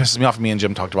what really pisses me off? Me and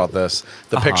Jim talked about this.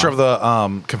 The picture of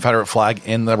the Confederate flag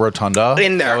in the rotunda.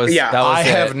 In there, That was, yeah. that was I it.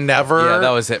 have never Yeah, that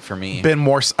was it for me. been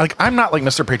more like I'm not like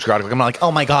Mr. Patriotic. I'm not like,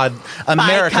 oh my God,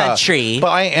 America. country. But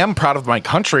I am proud of my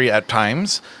country at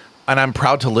times. And I'm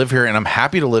proud to live here and I'm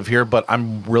happy to live here, but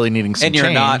I'm really needing some and you're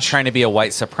change. not trying to be a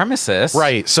white supremacist.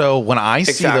 Right. So when I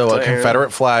see though a Exactly.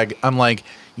 Confederate flag, I'm like,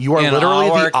 you are In literally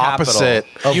our the opposite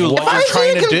capital. of You- what If we're I see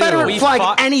trying a to Confederate do. flag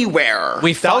fought- anywhere,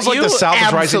 We That was fought like the you. South is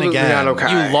rising absolutely again. not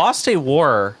okay. You lost a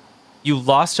war. You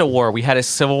lost a war. We had a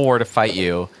civil war to fight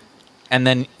you, and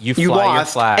then you fly you your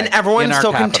lost, flag, and everyone in our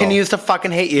still capital. continues to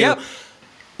fucking hate you. Yep.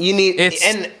 You need, It's-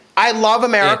 and I love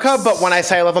America, it's- but when I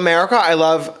say I love America, I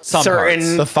love Some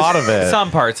certain The thought of it. Some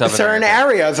parts of certain America.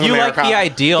 areas of You America. like the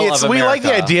ideal It's- of we America. like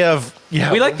the idea of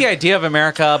We like the idea of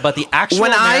America, but the actual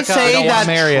When I America, say don't that- want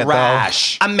Marry it, though.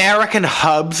 trash. American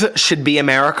hubs should be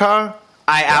America.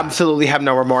 I absolutely have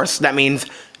no remorse. That means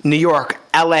New York,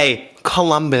 LA,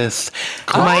 Columbus,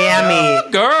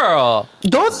 Miami. Girl,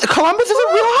 Columbus is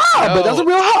a real hub. No. That's a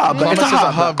real hub. Columbus it's is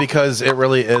a hub because it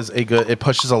really is a good. It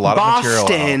pushes a lot of material. out.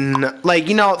 Boston, like,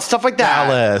 you know, stuff like that.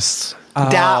 Dallas.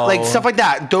 Like stuff like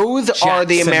that. Those are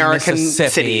the Jackson, American Mississippi.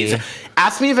 cities.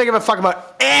 Ask me if I give a fuck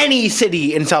about any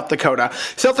city in South Dakota.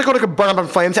 South Dakota could burn up in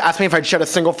flames. Ask me if I'd shed a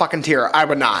single fucking tear. I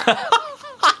would not.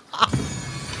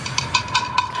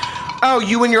 Oh,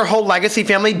 you and your whole legacy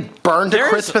family burned to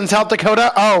There's- crisp in South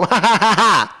Dakota? Oh, ha ha ha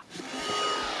ha.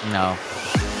 no.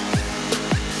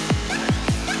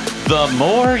 The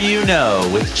more you know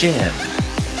with Jim.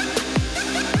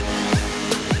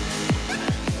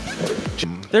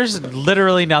 There's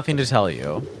literally nothing to tell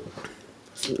you.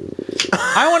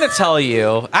 I want to tell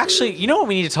you, actually, you know what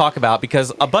we need to talk about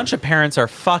because a bunch of parents are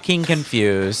fucking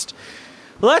confused.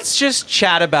 Let's just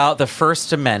chat about the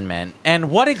First Amendment and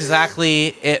what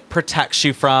exactly it protects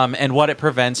you from and what it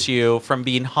prevents you from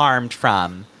being harmed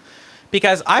from.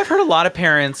 Because I've heard a lot of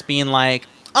parents being like,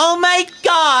 Oh my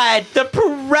God, the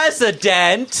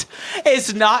president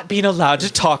is not being allowed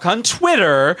to talk on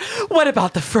Twitter. What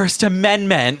about the First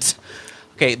Amendment?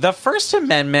 Okay, the First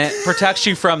Amendment protects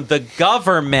you from the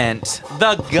government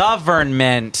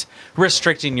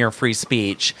restricting your free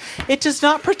speech. It does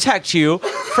not protect you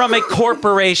from a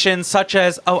corporation such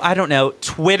as,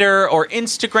 Twitter or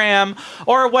Instagram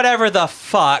or whatever the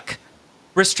fuck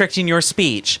restricting your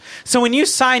speech. So when you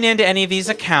sign into any of these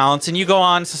accounts and you go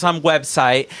on to some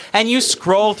website and you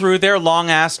scroll through their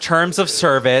long-ass terms of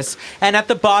service, and at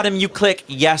the bottom you click,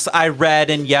 yes, I read,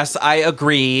 and yes, I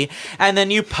agree, and then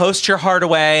you post your heart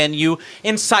away and you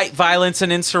incite violence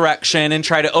and insurrection and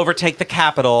try to overtake the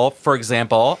Capitol, for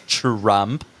example,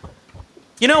 Trump.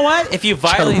 You know what? If you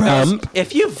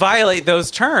violate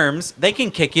those terms, they can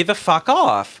kick you the fuck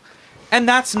off. And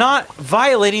that's not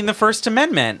violating the First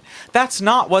Amendment. That's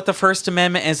not what the First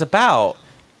Amendment is about.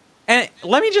 And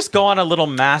let me just go on a little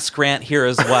mask rant here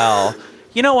as well.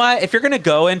 You know what? If you're going to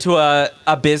go into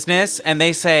a business and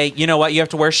they say, you know what, you have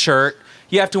to wear a shirt,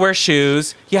 you have to wear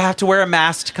shoes, you have to wear a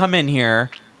mask to come in here,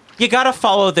 you got to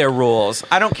follow their rules.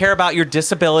 I don't care about your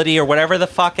disability or whatever the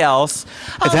fuck else.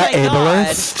 Is that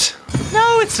ableist? God.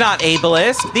 No, it's not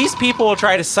ableist. These people will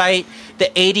try to cite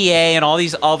the ADA and all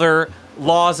these other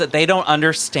laws that they don't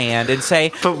understand and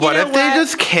say, but what if they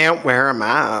just can't wear a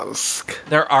mask?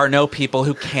 There are no people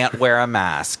who can't wear a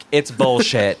mask. It's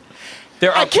bullshit.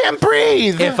 I can't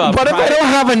breathe. What if I don't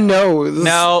have a nose?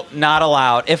 No, not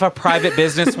allowed. If a private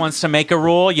business wants to make a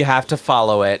rule, you have to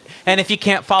follow it. And if you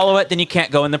can't follow it, then you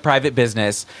can't go in the private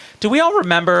business. Do we all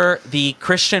remember the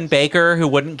Christian baker who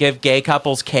wouldn't give gay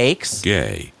couples cakes?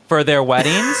 Gay. For their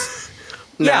weddings?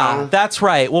 No. Yeah, that's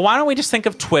right. Well, why don't we just think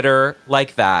of Twitter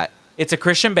like that? It's a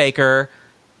Christian baker,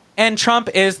 and Trump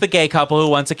is the gay couple who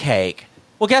wants a cake.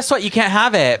 Well, guess what? You can't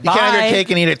have it. You can't have your cake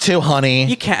and eat it too, honey.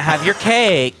 You can't have your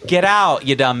cake. Get out,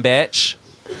 you dumb bitch.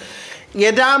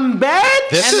 You dumb bitch.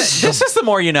 This is the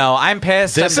more you know. I'm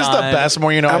pissed. This is the best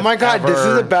more you know. Oh my God, this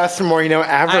is the best more you know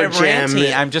ever,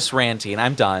 Jim. I'm just ranting.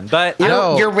 I'm done. But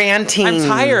you're ranting. I'm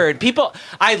tired. People,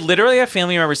 I literally have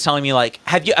family members telling me, like,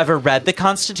 have you ever read the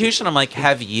Constitution? I'm like,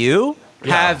 have you?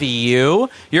 Yeah. Have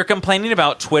you? You're complaining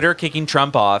about Twitter kicking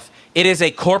Trump off. It is a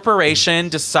corporation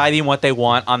deciding what they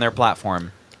want on their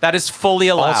platform. That is fully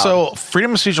allowed. Also,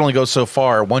 freedom of speech only goes so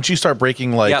far. Once you start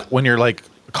breaking, when you're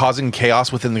causing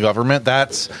chaos within the government,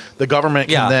 that's the government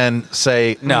can then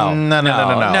say no.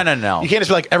 You can't just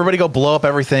be like, everybody go blow up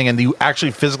everything, and you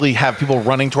actually physically have people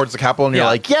running towards the Capitol, and you're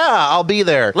like, yeah, I'll be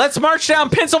there. Let's march down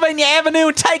Pennsylvania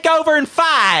Avenue, take over, and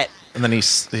fight. And then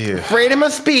he's freedom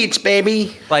of speech,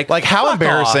 baby. Like how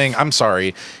embarrassing. I'm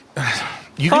sorry.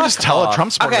 You can just tell a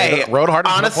Trump supporter that rode hard.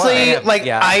 Honestly,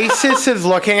 ISIS is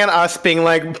looking at us being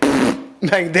like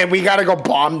we got to go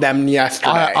bomb them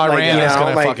yesterday. Iran is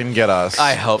going to fucking get us.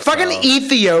 I hope fucking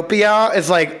Ethiopia is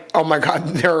like, oh my God,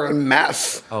 they're a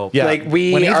mess. Oh, yeah. Like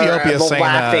we when are Ethiopia the saying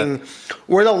laughing.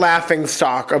 We're the laughing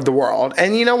stock of the world.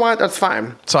 And you know what? That's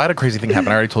fine. So I had a crazy thing happen.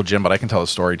 I already told Jim, but I can tell the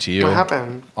story to you. What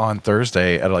happened? On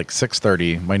Thursday at like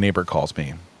 6:30, my neighbor calls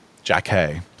me, Jack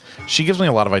Hay. She gives me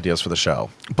a lot of ideas for the show.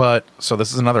 But so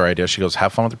this is another idea. She goes,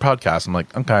 have fun with your podcast. I'm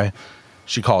like, okay.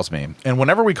 She calls me. And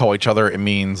whenever we call each other, it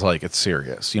means like it's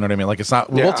serious. You know what I mean? Like it's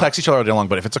not, we'll text each other all day long,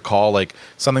 but if it's a call, like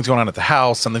something's going on at the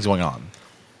house, something's going on.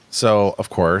 So, of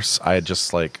course, I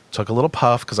just like took a little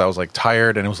puff because I was like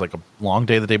tired and it was like a long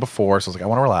day the day before. So I was like, I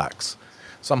want to relax.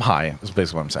 So I'm high, is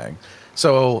basically what I'm saying.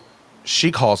 So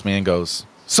she calls me and goes,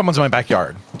 someone's in my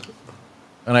backyard.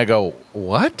 And I go,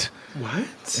 what? What?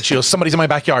 And she goes, somebody's in my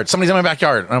backyard. Somebody's in my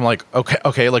backyard. And I'm like,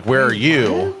 okay, like where are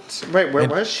you? Wait, where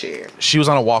was she? She was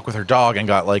on a walk with her dog and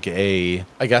got like a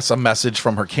message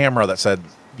from her camera that said,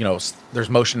 you know, there's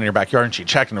motion in your backyard, and she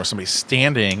checked and there was somebody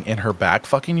standing in her back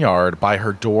fucking yard by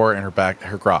her door and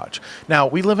her garage. Now,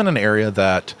 we live in an area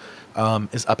that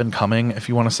is up and coming, if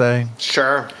you want to say.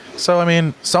 Sure. So, I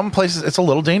mean, some places it's a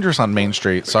little dangerous on Main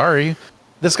Street. Sorry.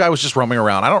 This guy was just roaming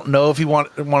around. I don't know if he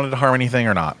wanted to harm anything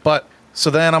or not. But so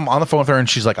then I'm on the phone with her and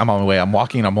she's like, I'm on my way. I'm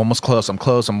walking. I'm almost close. I'm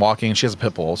close. I'm walking. She has a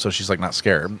pit bull, so she's like not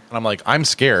scared. And I'm like, I'm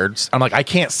scared. I'm like, I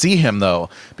can't see him though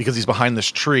because he's behind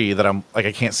this tree that I'm like,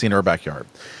 I can't see in her backyard.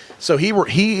 So he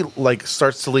like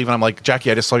starts to leave and I'm like,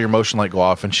 Jackie, I just saw your motion light go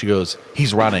off. And she goes,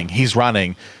 he's running.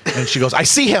 And she goes, I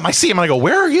see him. And I go,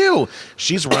 where are you?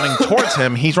 She's running towards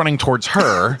him. He's running towards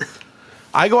her.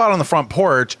 I go out on the front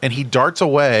porch and he darts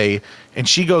away and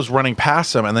she goes running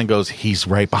past him and then goes, he's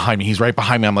right behind me.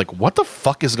 I'm like, what the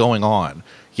fuck is going on?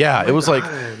 Yeah, it was God.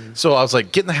 Like, so I was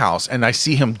like, get in the house and I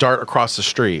see him dart across the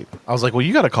street. I was like, well,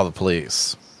 you got to call the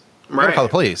police. I'm gonna Right. call the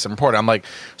police and report it. I'm like,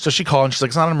 so she called and she's like,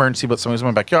 it's not an emergency, but somebody's in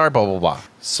my backyard, blah, blah, blah.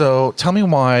 So tell me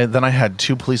why then I had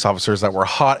 2 police officers that were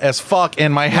hot as fuck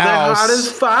in my They're house. hot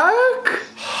as fuck.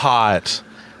 Hot.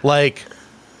 Like,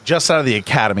 just out of the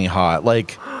academy hot.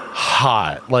 Like,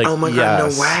 hot. Like, Oh my God,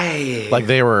 yes. no way. Like,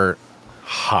 they were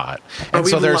hot. And we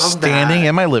so they're love standing that.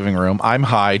 in my living room. I'm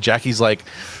high. Jackie's like,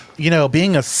 you know,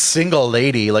 being a single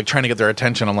lady, like trying to get their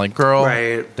attention. I'm like, girl,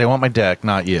 Right. they want my dick,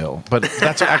 not you. But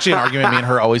that's actually an argument me and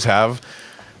her always have.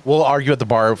 We'll argue at the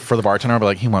bar for the bartender. I'll be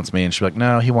like, he wants me. And she'll be like,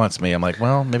 no, he wants me. I'm like,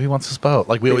 well, maybe he wants us both.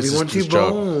 Like, we always We want just you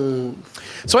joke.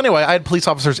 both. So anyway, I had police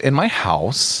officers in my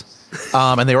house,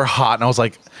 and they were hot. And I was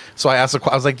like, so I asked,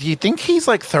 I was like, do you think he's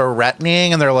like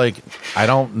threatening? And they're like, I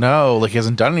don't know. Like, he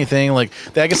hasn't done anything. Like,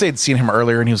 I guess they had seen him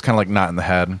earlier, and he was kind of like not in the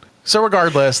head. So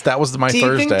regardless, that was my Do you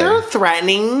Thursday. think they're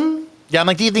threatening? Yeah, I'm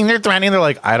like, do you think they're threatening? They're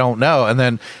like, I don't know. And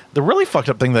then the really fucked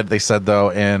up thing that they said,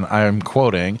 though, and I'm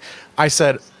quoting, I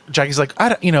said, Jackie's like,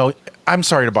 I'm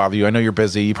sorry to bother you. I know you're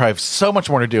busy. You probably have so much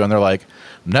more to do. And they're like,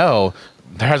 no,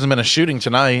 there hasn't been a shooting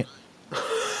tonight.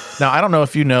 Now, I don't know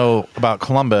if you know about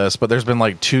Columbus, but there's been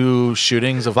like 2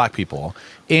 shootings of black people.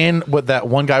 In what that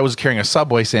one guy was carrying a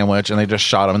Subway sandwich and they just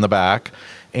shot him in the back.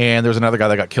 And there's another guy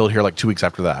that got killed here like 2 weeks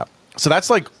after that. So that's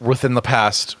like within the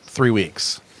past 3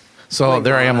 weeks. So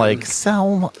there I am like,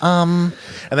 and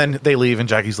then they leave and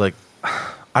Jackie's like,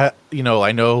 I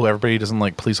know everybody doesn't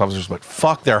like police officers, but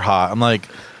fuck, they're hot. I'm like,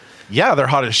 yeah, they're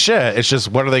hot as shit. It's just,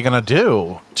 what are they going to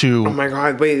do to... Oh my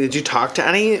God, wait, did you talk to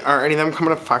any? Are any of them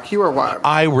coming to fuck you or what?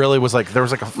 I really was like, there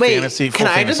was like a Wait, fantasy. can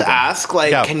I fantasy just thing. ask,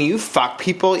 like, Yeah. can you fuck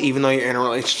people even though you're in a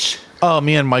relationship? Oh,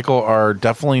 me and Michael are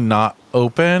definitely not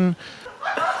open.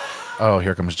 Oh,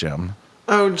 here comes Jim.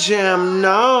 Oh, Jim,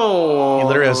 no. He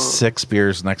literally has 6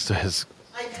 beers next to his...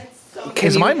 Can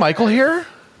Is you- my Michael here?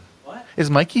 What? Is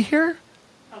Mikey here?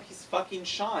 No, he's fucking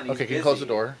Sean. Okay, can you close the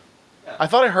door? I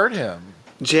thought I heard him.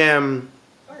 Jim.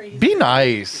 Be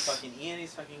nice. Fucking Ian,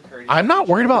 he's fucking Curtis. I'm not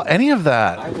worried about any of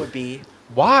that. I would be.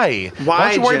 Why? Why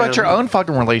don't you worry about Jim? your own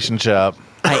fucking relationship?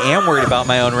 I am worried about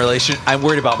my own relation. I'm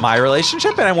worried about my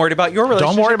relationship, and I'm worried about your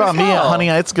relationship. Don't worry about as me, well. honey.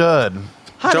 It's good.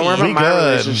 Honey, Don't worry about we my good.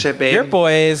 relationship, babe. your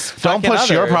boys. Don't fucking push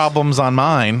your others. problems on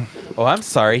mine. Oh, I'm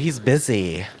sorry. He's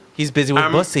busy. He's busy with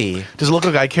pussy. Does it look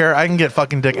like I care? I can get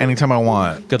fucking dick anytime I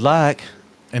want. Good luck.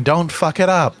 And don't fuck it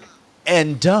up.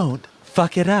 And don't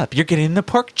fuck it up. You're getting the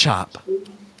pork chop.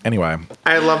 Anyway,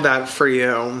 I love that for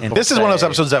you. And this is one of those say-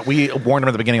 episodes that we warned him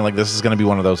at the beginning, like, this is going to be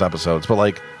one of those episodes. But,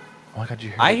 like, oh my God, you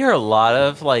hear I hear a lot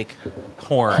of like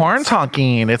horns. horns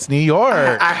honking. It's New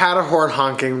York. I had a horn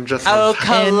honking just Oh, for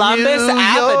Columbus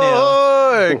Avenue.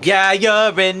 York. Yeah,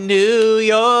 you're in New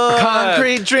York.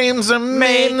 Concrete dreams are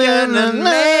made,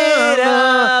 made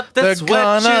up. They're That's what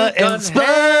gonna you're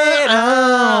inspire.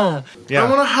 gonna Yeah. I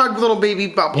want to hug little baby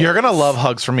Bubbles. You're gonna love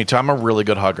hugs from me too. I'm a really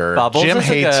good hugger. Bubbles Jim is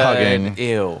a hates good- hugging.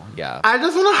 Ew. Yeah. I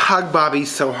just want to hug Bobby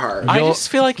so hard. I You'll- just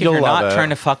feel like if you'll you're love not it. trying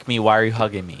to fuck me, why are you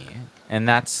hugging me? And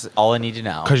that's all I need to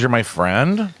know. Because you're my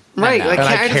friend, Right, And like, and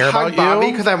can't I I care just hug about Bobby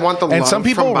you. because I want the And love some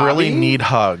people from really Bobby? need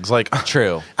hugs. Like,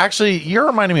 True. actually, you're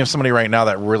reminding me of somebody right now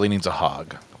that really needs a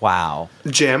hug. Wow.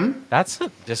 Jim? That's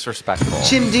disrespectful.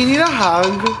 Jim, do you need a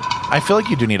hug? I feel like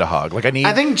you do need a hug. Like, I need.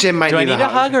 I think Jim might Do I need need a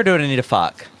hug or do I need a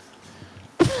fuck?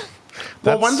 Well,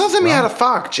 That's one doesn't mean wrong. how to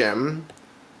fuck, Jim.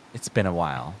 It's been a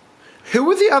while. Who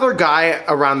was the other guy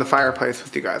around the fireplace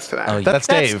with you guys today? Oh, That's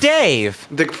Dave. That's Dave.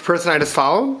 The person I just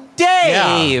followed?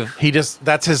 Dave. He just.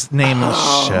 That's his name.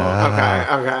 Shut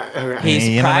up. Okay. He's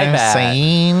You know what I'm private.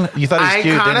 saying? You thought he was I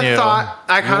cute, kind didn't you? of thought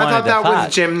wanted to that was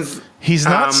fuck. Jim's. He's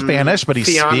not Spanish, but he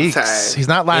fiance. speaks. He's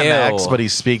not Latinx, Ew. but he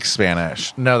speaks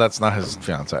Spanish. No, that's not his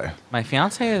fiance. My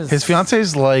fiance is. His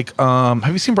fiance's like.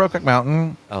 Have you seen Brokeback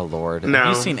Mountain? Oh Lord. No.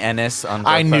 Have you seen Ennis on?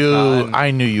 I Brokeback knew. Mountain?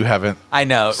 I knew you haven't. I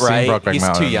know, seen right? Brokeback He's too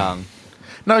Mountain. young.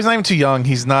 No, he's not even too young.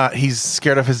 He's not. He's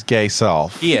scared of his gay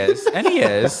self. He is, and he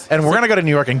is. And we're gonna go to New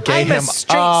York and gay I'm him a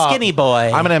straight up. skinny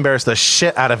boy. I'm gonna embarrass the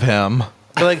shit out of him.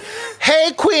 Be like,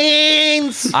 "Hey,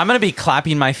 Queens!" I'm gonna be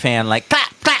clapping my fan like clap,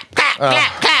 clap, clap,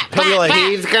 clap, clap. He'll be like,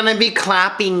 He's gonna be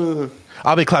clapping.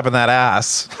 "I'll be clapping that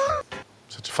ass."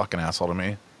 Such a fucking asshole to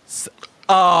me.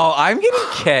 Oh, I'm getting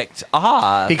kicked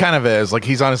off. He kind of is. Like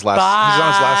he's on his last. He's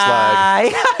on his last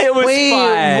leg. It was Wait,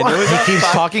 fun. what? It was He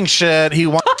keeps talking shit. He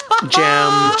wants. Jim,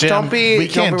 Jim, don't be. we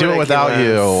can't don't be do it without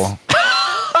ridiculous.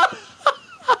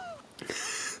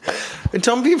 you.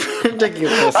 Don't be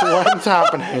ridiculous. What's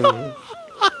happening?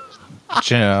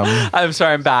 Jim. I'm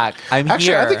sorry, I'm back. I'm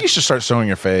Actually, here. I think you should start showing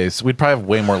your face. We'd probably have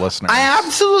way more listeners. I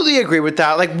absolutely agree with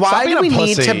that. Like, why being do a we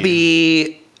need pussy. to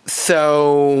be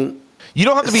so? You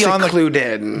don't have to be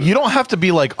secluded. You don't have to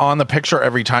be like on the picture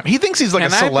every time. He thinks he's like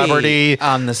Can a I be celebrity.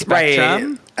 on the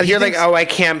spectrum. Right. You're like, oh, I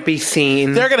can't be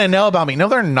seen. They're gonna know about me. No,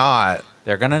 they're not.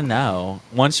 They're gonna know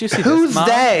once you see Who's this mom,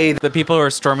 they? The people who are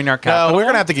storming our Capitol. No, we're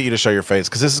gonna have to get you to show your face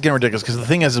because this is getting ridiculous. Because the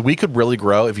thing is, we could really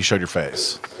grow if you showed your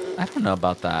face. I don't know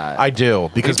about that. I do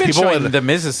because We've been people showing would, the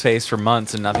Mrs. face for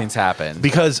months and nothing's happened.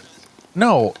 because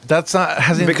no, that's not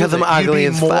hasn't Because I'm ugly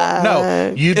as fuck.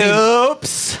 No,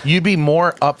 Oops. you'd be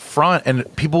more upfront,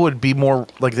 and people would be more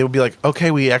like they would be like, okay,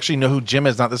 we actually know who Jim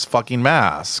is, not this fucking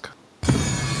mask.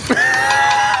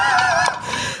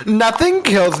 Nothing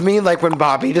kills me like when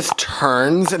Bobby just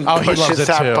turns and Oh, he pushes loves it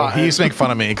that too. button. He used to make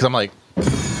fun of me because I'm like,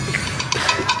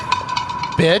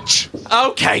 bitch.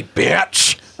 Okay,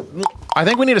 bitch. I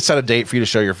think we need to set a date for you to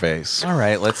show your face. All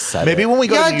right, let's set Maybe it. when we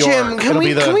go Yeah, to New York, Jim, can it'll we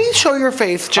be the. can we show your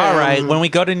face, Jim? All right, when we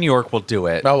go to New York, we'll do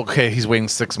it. Oh, okay, he's waiting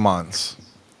 6 months.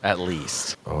 At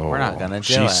least. We're not gonna do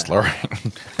She's it. slurring.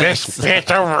 This bitch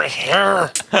over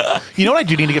here. You know what I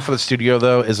do need to get for the studio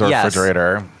though is a Yes.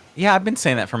 refrigerator. Yeah, I've been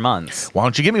saying that for months. Why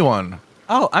don't you give me one?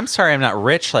 Oh, I'm sorry, I'm not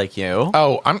rich like you.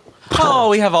 Oh, I'm. Oh,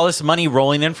 we have all this money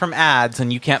rolling in from ads,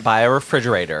 and you can't buy a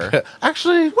refrigerator.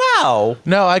 Actually, Wow.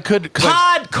 no, I could. 'Cause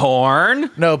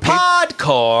Podcorn. No,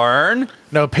 Podcorn.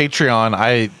 no, Patreon.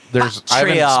 I haven't spent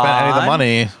any of the Patreon.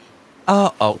 money.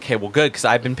 Oh, okay. Well, good, because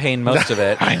I've been paying most of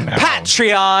it. I know.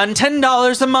 Patreon,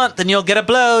 $10 a month, and you'll get a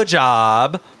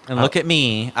blowjob. And look at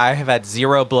me. I have had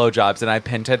 0 blowjobs, and I've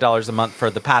paid $10 a month for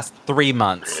the past 3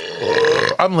 months.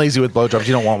 I'm lazy with blowjobs.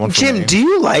 You don't want one from Jim, me. do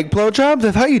you like blowjobs?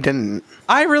 I thought you didn't.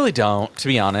 I really don't, to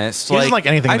be honest. He doesn't like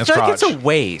anything in I his feel like it's crotch. a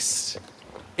waste.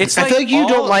 It's I feel like you all-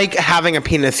 don't like having a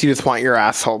penis. You just want your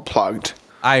asshole plugged.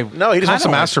 No, he just wants to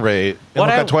kinda masturbate and What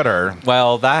look I- at Twitter.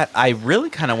 Well, that I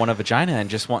really kind of want a vagina and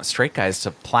just want straight guys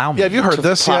to plow me. Yeah, have you heard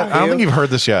this plow yet? I don't you. think you've heard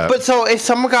this yet. But so if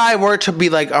some guy were to be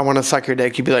like, I want to suck your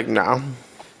dick, you'd be like, no.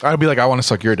 I'd be like, I want to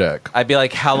suck your dick. I'd be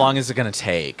like, how long is it going to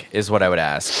take? Is what I would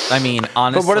ask. I mean,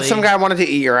 honestly. But what if some guy wanted to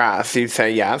eat your ass? You'd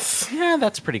say yes. Yeah,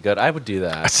 that's pretty good. I would do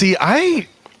that. See,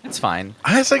 It's fine.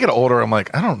 as I get older, I'm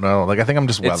like, I don't know. Like, I think I'm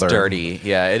just weathered. It's dirty.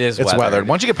 Yeah, it is. It's weathered.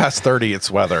 Once you get past 30, it's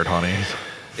weathered, honey.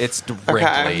 It's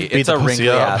wrinkly. Beat It's the a pussy wrinkly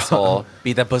up. asshole.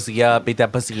 Beat that pussy up. Beat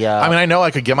that pussy up. I mean, I know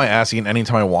I could get my ass eaten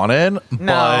anytime I wanted,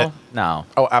 no, no.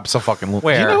 but abso-fucking-lutely.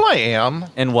 Where? Do you know who I am?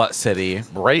 In what city?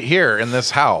 Right here in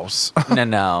this house.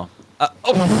 No.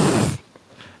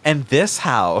 And this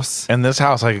house. In this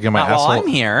house, I could get my Not ass. while I'm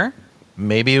here.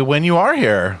 Maybe when you are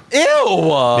here.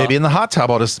 Ew. Maybe in the hot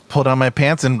tub, I'll just pull down my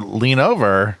pants and lean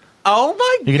over. Oh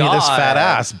my You can god. eat this fat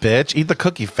ass, bitch. Eat the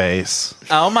cookie face.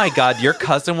 Oh my god, your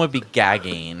cousin would be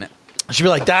gagging. She'd be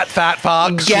like, that fat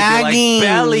fox. She'd be like,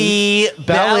 Gagging.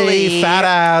 Belly, fat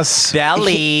ass.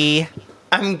 belly.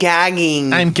 I'm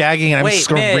gagging. I'm gagging and I'm Wait,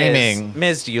 screaming.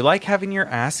 Miz, do you like having your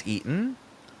ass eaten?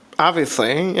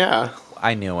 Obviously, yeah.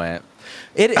 I knew it.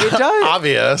 It does.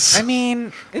 Obvious. I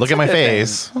mean, it's Look at a my good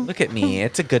face. thing. Look at me.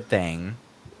 It's a good thing.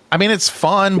 I mean, it's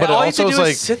fun, but it all you also have is to do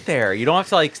like. is sit there. You don't have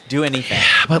to like do anything.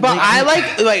 But I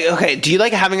like, okay, do you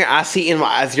like having your ass eaten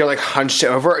as you're like hunched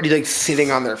over, or do you like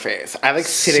sitting on their face? I like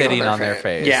sitting on their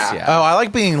face. Yeah. Oh, I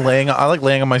like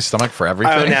laying on my stomach for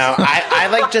everything. Oh no, I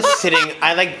like just sitting.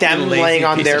 I like them Lazy laying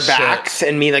on piece their of shit. backs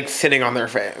and me like sitting on their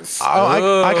face.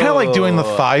 Oh, I kind of like doing the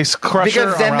thigh crusher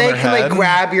Because then around they their can head. like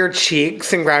grab your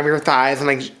cheeks and grab your thighs and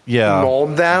like Yeah.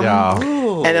 mold them. Yeah.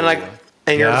 And then like,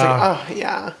 and you're just Yeah. like, oh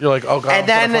yeah. You're like, oh god, And I'm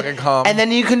then, gonna fucking come. and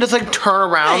then you can just like turn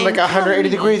around like 180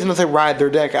 degrees and just like ride their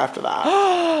dick after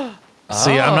that.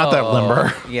 See, I'm not that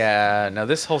limber. Yeah, no,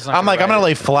 this hole's not. I'm like, I'm ride gonna it.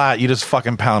 lay flat. You just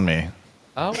fucking pound me.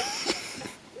 Oh,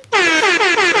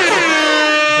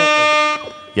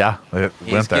 Yeah, it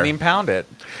he's went there. getting pounded.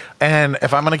 And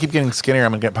if I'm gonna keep getting skinnier,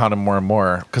 I'm gonna get pounded more and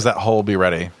more because that hole will be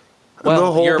ready. Well,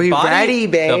 The hole your be body, ready,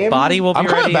 babe. The body will be I'm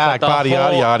coming ready. back, but the body, hole-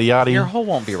 yada, yada, yada. Your hole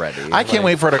won't be ready. I can't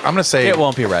wait for it. I'm gonna say It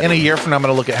won't be ready. In a year from now, I'm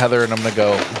gonna look at Heather and I'm gonna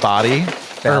go body,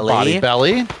 Belly.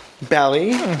 belly. Belly.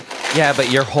 Yeah,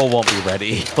 but your hole won't be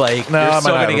ready. Like, No, I you're might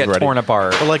still not gonna be get ready. torn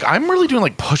apart. But like, I'm really doing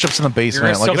like push-ups in the You're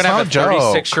basement. still Like, it's gonna not have a a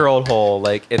joke. 36-year-old hole.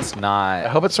 Like, it's I not.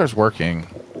 hope it starts working.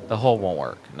 The hole won't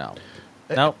work. No.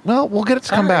 Nope. Well, we'll get it to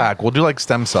come Sorry. back. We'll do like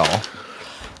stem cell.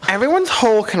 Everyone's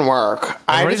hole can work.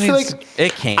 I Everybody just feel needs- like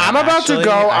It can't. I'm about actually. to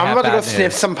go. I I'm have about to go bad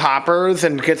sniff news. some poppers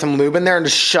and get some lube in there and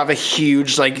just shove a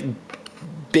huge like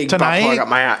big Tonight? butt plug up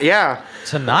my ass. Yeah,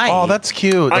 Tonight. Oh, that's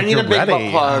cute. I Like, need you're a big ready.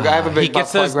 butt plug. I have a big He butt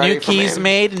gets those plug ready new for keys me.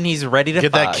 made, and he's ready to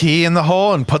Get that fuck. key in the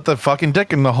hole and put the fucking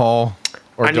dick in the hole.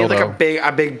 Or I need like dildo.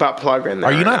 a big butt plug in there.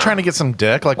 Are you right not now. trying to get some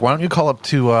dick? Like, why don't you call up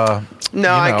to? No, you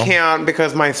I know. can't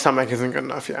because my stomach isn't good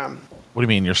enough. Yeah, What do you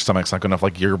mean your stomach's not good enough?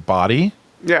 Like your body?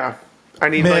 yeah. I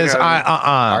need Miz, like a,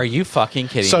 Are you fucking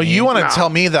kidding So me? you want to No. tell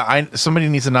me that somebody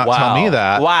needs to not Wow. tell me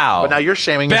that? Wow. But now you're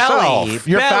shaming Belly. yourself.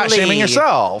 You're fat shaming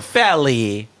yourself.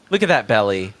 Belly. Look at that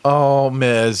belly. Oh,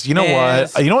 Miz. You know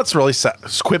Miz. what? You know what's really sad?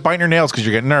 Just quit biting your nails because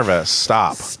you're getting nervous.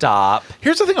 Stop. Stop.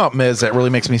 Here's the thing about Miz that really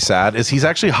makes me sad is he's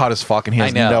actually hot as fuck and he I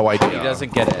has know. no idea. He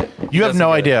doesn't get it. He You have doesn't no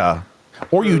get it. idea.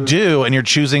 Or you do and you're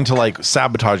choosing to like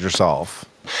sabotage yourself.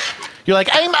 You're like,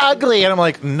 I'm ugly. And I'm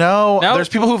like, no. Nope. There's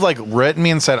people who've like written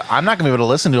me and said, I'm not going to be able to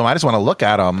listen to him. I just want to look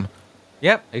at him.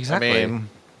 Yep, exactly. I mean-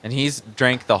 and he's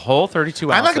drank the whole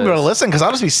 32 ounces. I'm not going to be able to listen because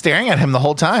I'll just be staring at him the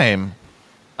whole time.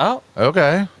 Oh,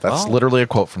 Okay. That's Well, literally a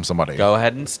quote from somebody. go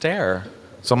ahead and stare.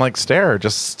 So I'm like, stare.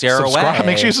 Just Stare subscribe. away.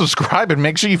 Make sure you subscribe and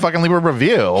make sure you fucking leave a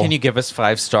review. Can you give us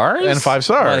 5 stars? And 5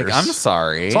 stars. Like, I'm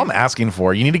sorry. That's all I'm asking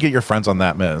for. You need to get your friends on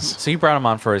that, Miz. So you brought him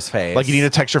on for his face. Like, you need to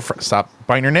text your friend. Stop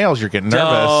biting your nails. You're getting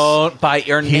nervous. Don't bite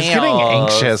your nails. He's getting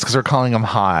anxious because we're calling him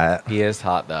hot. He is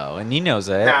hot though, and he knows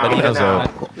it. No, but he knows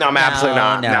doesn't. it. no, I'm absolutely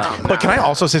not. No. But can I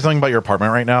also say something about your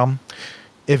apartment right now?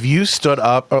 If you stood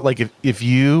up, or like if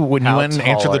you, when you How went and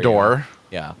tall answered are the you? door,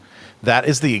 Yeah. that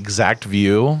is the exact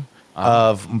view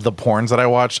of the porns that I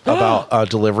watched about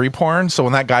delivery porn. So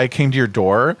when that guy came to your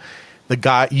door,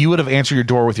 you would have answered your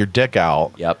door with your dick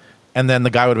out. Yep. And then the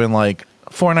guy would have been like,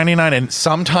 $4.99. And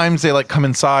sometimes they like come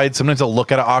inside. Sometimes they'll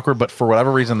look at it awkward. But for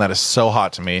whatever reason, that is so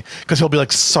hot to me because he'll be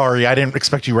like, sorry, I didn't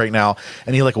expect you right now.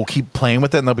 And he like will keep playing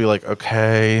with it. And they'll be like,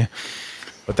 okay.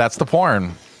 But that's the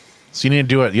porn. So you need to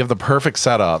do it. You have the perfect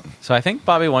setup. So I think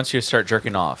Bobby wants you to start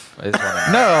jerking off. Is what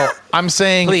I'm- No, I'm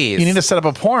saying Please. you need to set up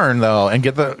a porn though and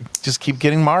just keep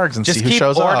getting margs and Just see who keep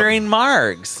shows ordering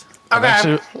margs. And Okay,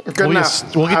 actually, good we'll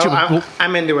enough. we'll get you.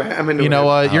 I'm into it. I'm into it. You know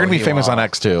what? You're Oh, gonna be you famous are. on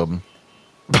XTube.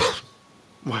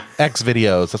 X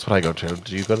videos. That's what I go to.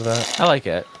 Do you go to that? I like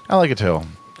it. I like it too.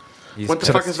 He's, What the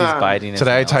fuck is he's that? biting his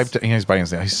Today I nails. typed. He's biting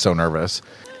his nail. He's so nervous.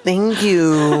 Thank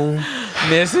you.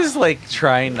 Miz is like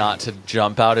trying not to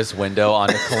jump out his window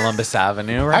onto Columbus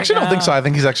Avenue right Actually, I don't think so. I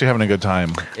think he's actually having a good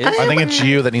time. I think it's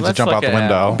you that needs to Let's jump look out the at him.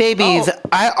 window. Babies,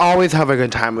 I always have a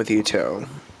good time with you two.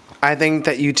 I think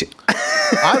that you two.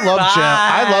 I love Jim.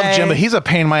 I love Jim, but he's a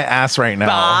pain in my ass right now.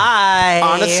 Bye.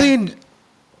 Honestly,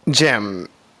 Jim,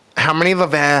 how many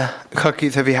Levain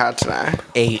cookies have you had today?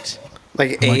 8.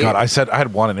 Like Oh my 8? god! I said I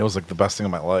had one, and it was like the best thing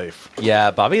of my life. Yeah,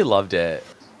 Bobby loved it.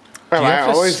 Oh, Do you I have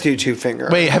to always s- do 2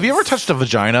 fingers. Wait, have you ever touched a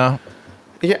vagina?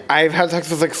 Yeah, I've had sex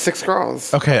with like 6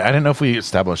 girls. Okay, I didn't know if we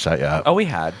established that yet. Oh, we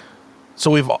had.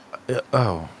 So we've.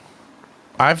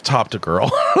 I've topped a girl.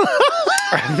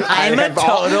 I'm a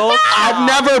total. I've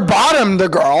never bottomed a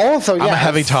girl, so yeah. I'm a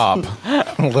heavy top,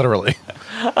 literally.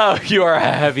 Oh, you are a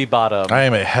heavy bottom. I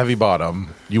am a heavy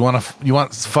bottom. You want to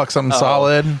fuck something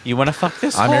solid? You want to fuck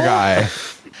this? I'm your hole? guy.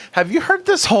 Have you heard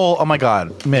this whole? Oh my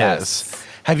god, Miz. Yes.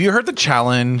 Have you heard the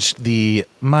challenge? What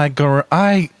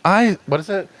is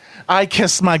it? I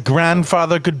kissed my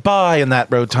grandfather goodbye in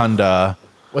that rotunda.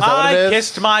 Was that what I it is?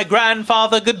 kissed my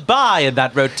grandfather goodbye in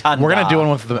that rotunda. We're gonna do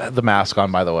one with the mask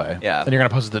on, by the way. Yeah. and you're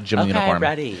gonna post it to the gym Okay, uniform.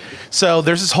 ready. So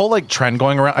there's this whole like trend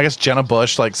going around. I guess Jenna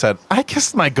Bush like said, "I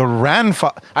kissed my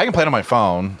grandfather." I can play it on my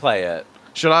phone. Play it.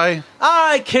 Should I?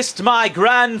 I kissed my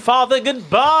grandfather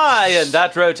goodbye in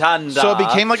that rotunda. So it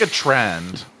became like a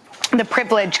trend. The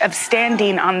privilege of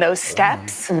standing on those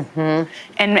steps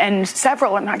and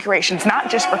several inaugurations, not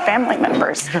just for family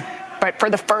members, but for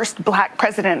the first black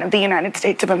president of the United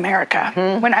States of America.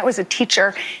 When I was a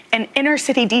teacher in inner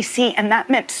city DC, and that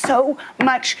meant so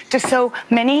much to so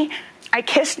many, I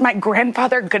kissed my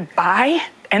grandfather goodbye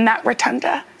in that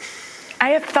rotunda. I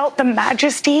have felt the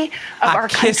majesty of I our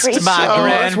country. kissed my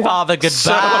grandfather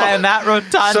goodbye in that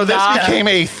rotunda. So this became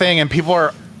a thing, and people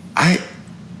are.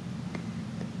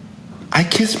 I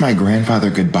kissed my grandfather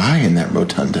goodbye in that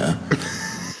rotunda.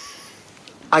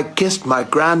 I kissed my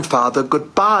grandfather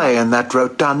goodbye in that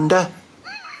rotunda.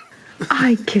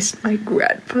 I kissed my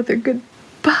grandfather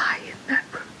goodbye in that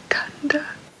rotunda.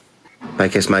 I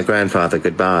kissed my grandfather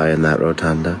goodbye in that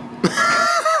rotunda.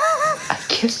 I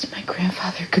kissed my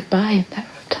grandfather goodbye in that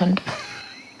rotunda.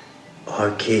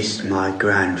 I kissed my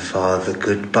grandfather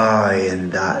goodbye in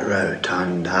that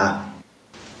rotunda.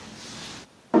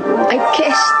 I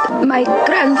kissed my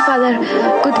grandfather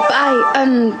goodbye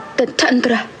on the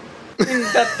tundra. In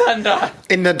the tundra.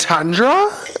 In the tundra?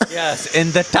 Yes,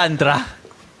 in the tundra.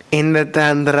 In the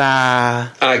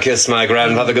tundra. I kissed my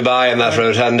grandfather goodbye in that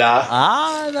rotunda.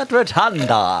 That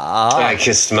rotunda. I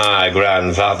kissed my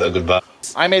grandfather goodbye.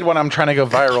 I made one. I'm trying to go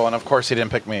viral, and of course he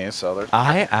didn't pick me. So there's.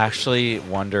 I actually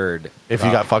wondered If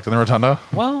you got fucked in the rotunda?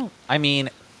 Well, I mean,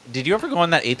 did you ever go on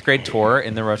that 8th grade tour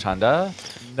in the rotunda?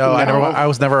 No, I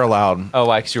was never allowed. Oh,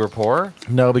 why? Because you were poor?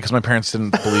 No, because my parents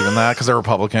didn't believe in that because they're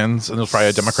Republicans and there was probably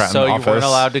a Democrat So in the you office. weren't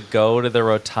allowed to go to the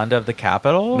rotunda of the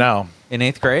Capitol? No. In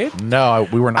 8th grade? No,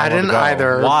 we were not. I allowed didn't to go.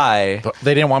 either. Why? But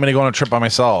they didn't want me to go on a trip by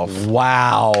myself.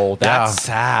 Wow, that's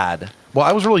Yeah. sad. Well,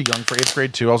 I was really young for 8th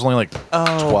grade too. I was only like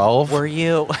 12. Were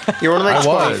you? You were only like I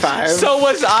was. 25. So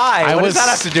was I. What does that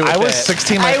have to do with I was it?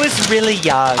 16. I was really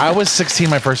young. I was 16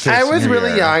 my first day. I of was senior really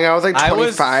year. young. I was like I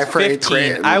was 25 for 8th 15.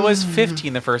 grade. I was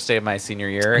 15 the first day of my senior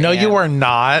year. No, you and- were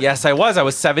not. Yes, I was. I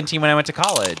was 17 when I went to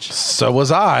college. So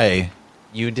was I.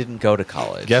 You didn't go to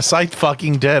college. Yes, I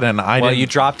fucking did, and I Well, didn't. you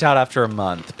dropped out after a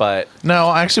month, but No,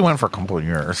 I actually went for a couple of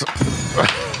years.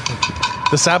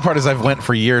 The sad part is I've went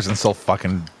for years and still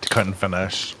fucking couldn't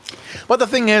finish. But the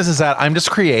thing is that I'm just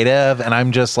creative, and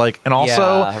I'm just like, and also,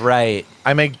 yeah, right.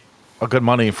 I make a good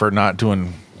money for not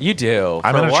doing. You do.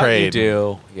 I'm For in a what trade. You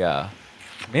do. Yeah.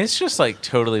 Miz just like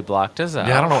totally blocked us out.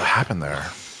 Yeah, I don't know what happened there.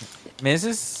 Miz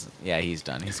is. Yeah, he's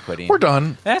done. He's quitting. We're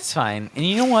done. That's fine. And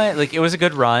you know what? Like, it was a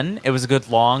good run. It was a good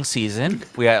long season.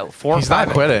 We got 4 He's or 5.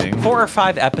 not quitting. 4 or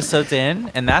 5 episodes in,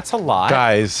 and that's a lot.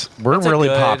 Guys, we're That's a really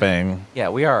good- popping. Yeah,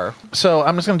 we are. So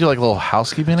I'm just gonna do like a little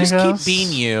housekeeping. Just I keep guess.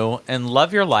 being you and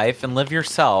love your life and live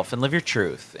yourself and live your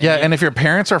truth. Yeah, and if your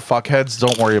parents are fuckheads,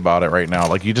 don't worry about it right now.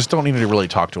 Like, you just don't need to really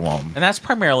talk to them. And that's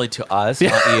primarily to us,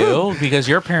 not you, because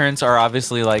your parents are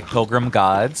obviously like pilgrim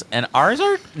gods, and ours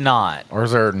are not.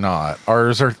 Ours are not.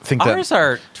 Ours are think that. Ours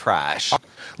are trash.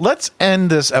 Let's end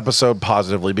this episode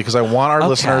positively because I want our Okay.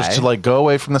 listeners to like go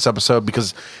away from this episode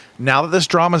because now that this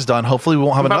drama's done, hopefully we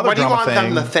won't have But another what do you drama want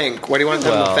thing. them to think? What do you want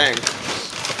them to Well.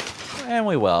 think? And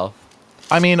we will.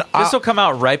 I mean, This will come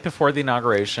out right before the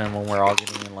inauguration when we're all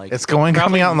getting like it's coming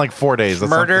probably out in like 4 days. That's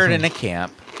not- murdered in a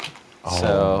camp.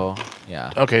 So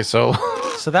yeah. Okay, so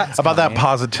So that's about that fine.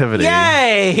 positivity.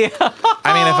 Yay!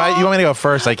 I mean, if you want me to go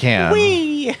first, I can.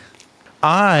 Wee!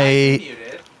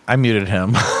 I muted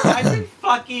him. I've been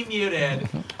fucking muted.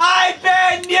 I've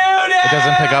been muted. It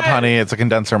doesn't pick up, honey. It's a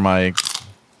condenser mic.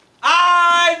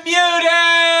 I'm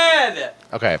muted.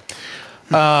 Okay.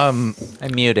 I'm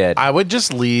muted. I would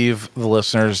just leave the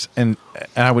listeners and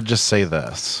I would just say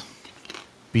this.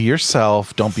 Be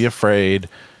yourself, don't be afraid,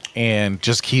 and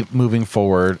just keep moving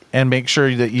forward and make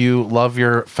sure that you love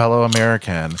your fellow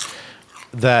American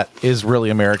that is really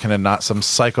American and not some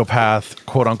psychopath,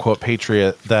 quote unquote,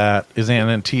 patriot that is in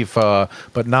Antifa,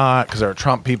 but not because they're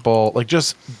Trump people. Like,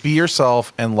 just be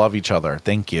yourself and love each other.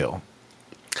 Thank you.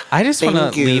 I just want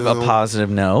Thank to leave a you. positive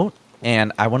note,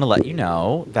 and I want to let you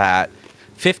know that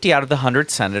 50 out of the 100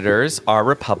 senators are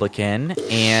Republican,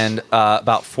 and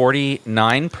about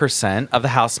 49% of the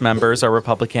House members are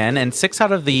Republican, and 6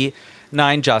 out of the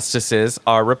 9 justices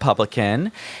are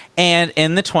Republican. And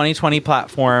in the 2020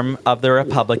 platform of the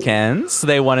Republicans,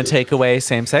 they want to take away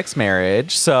same-sex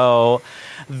marriage. So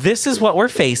this is what we're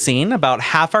facing. About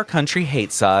half our country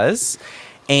hates us.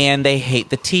 And they hate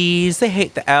the T's, they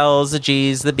hate the L's, the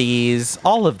G's, the B's,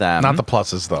 all of them. Not the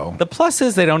pluses, though. The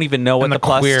pluses, they don't even know what And the the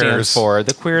plus queers. stands for.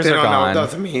 The queers They are don't know what gone.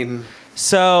 that mean.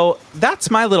 So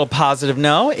that's my little positive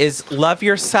note is love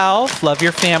yourself, love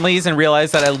your families, and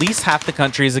realize that at least half the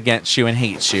country is against you and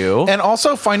hates you. And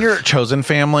also find your chosen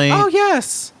family. Oh,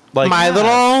 yes. Like, My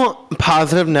little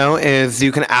positive note is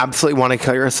you can absolutely want to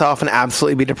kill yourself and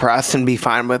absolutely be depressed and be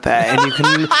fine with it. And you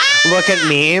can look at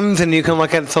memes and you can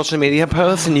look at social media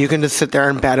posts and you can just sit there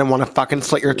in bed and want to fucking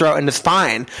slit your throat and it's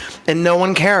fine. And no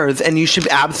one cares. And you should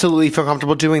absolutely feel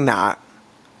comfortable doing that.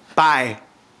 Bye.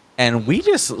 And we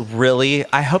just really,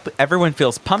 I hope everyone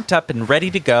feels pumped up and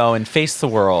ready to go and face the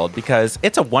world because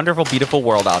it's a wonderful, beautiful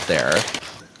world out there.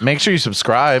 Make sure you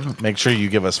subscribe. Make sure you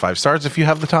give us 5 stars if you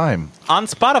have the time. On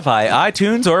Spotify,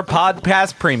 iTunes, or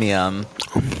Podcast Premium.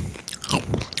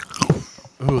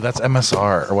 Ooh, that's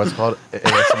MSR or what's it called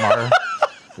ASMR.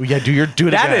 Yeah, do it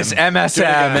again. That is Do it MSM,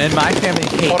 again. and my family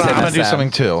hates Hold on, MSM. I'm gonna do something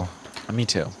too. Me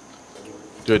too.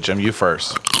 Do it, Jim. You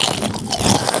first.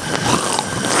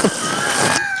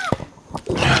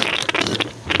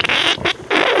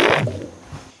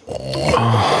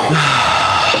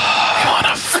 You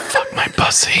wanna fuck my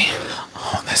pussy?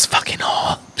 Oh, this fucking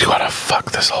hole. You wanna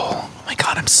fuck this hole? Oh my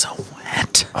god, I'm so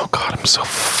wet. Oh god, I'm so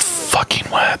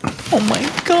fucking wet. Oh my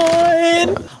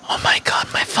god. Oh my god,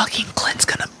 my fucking clit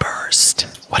gonna burst.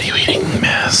 What are you eating,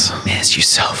 Miz? Miz, you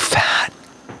so fat.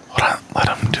 Hold on,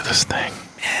 let him do this thing.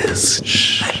 Miz.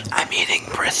 Shh. I'm eating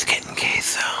brisket and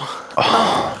queso.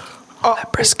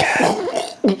 That brisket.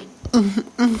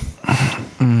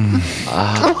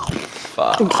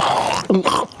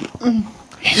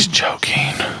 He's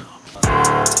joking.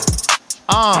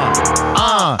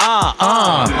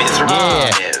 Miserable.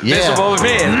 Yeah. Miserable with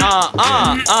me.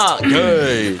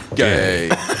 Gay.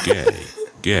 Gay.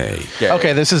 gay.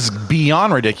 Okay, this is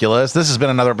beyond ridiculous. This has been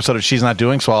another episode of She's Not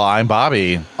Doing So Well. I'm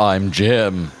Bobby. I'm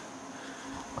Jim.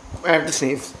 I have to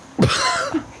sneeze.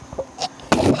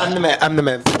 I'm the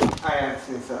Miz. I have to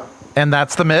sneeze, so. And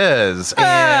that's The Miz.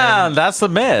 And that's The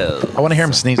Miz. I want to hear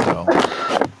him sneeze, though.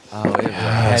 Oh, it was a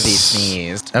heavy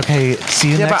sneeze. Okay,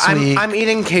 see you next week. I'm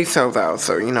eating queso, though,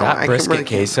 so, you know. That brisket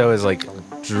queso is, like,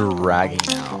 dragging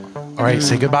out. All right,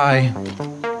 say goodbye.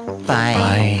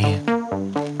 Bye.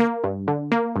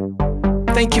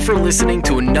 Thank you for listening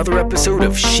to another episode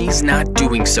of She's Not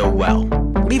Doing So Well.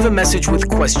 Leave a message with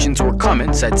questions or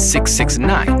comments at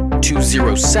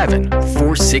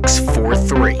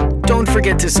 669-207-4643. Don't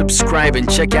forget to subscribe and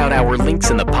check out our links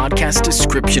in the podcast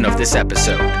description of this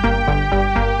episode.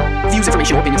 Views,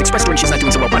 information, or opinions expressed during She's Not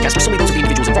Doing So Well podcast are solely those of the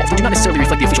individuals involved and do not necessarily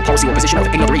reflect the official policy or position of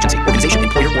any other agency, organization,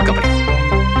 employer, or company.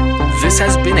 This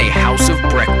has been a House of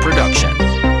Breck production.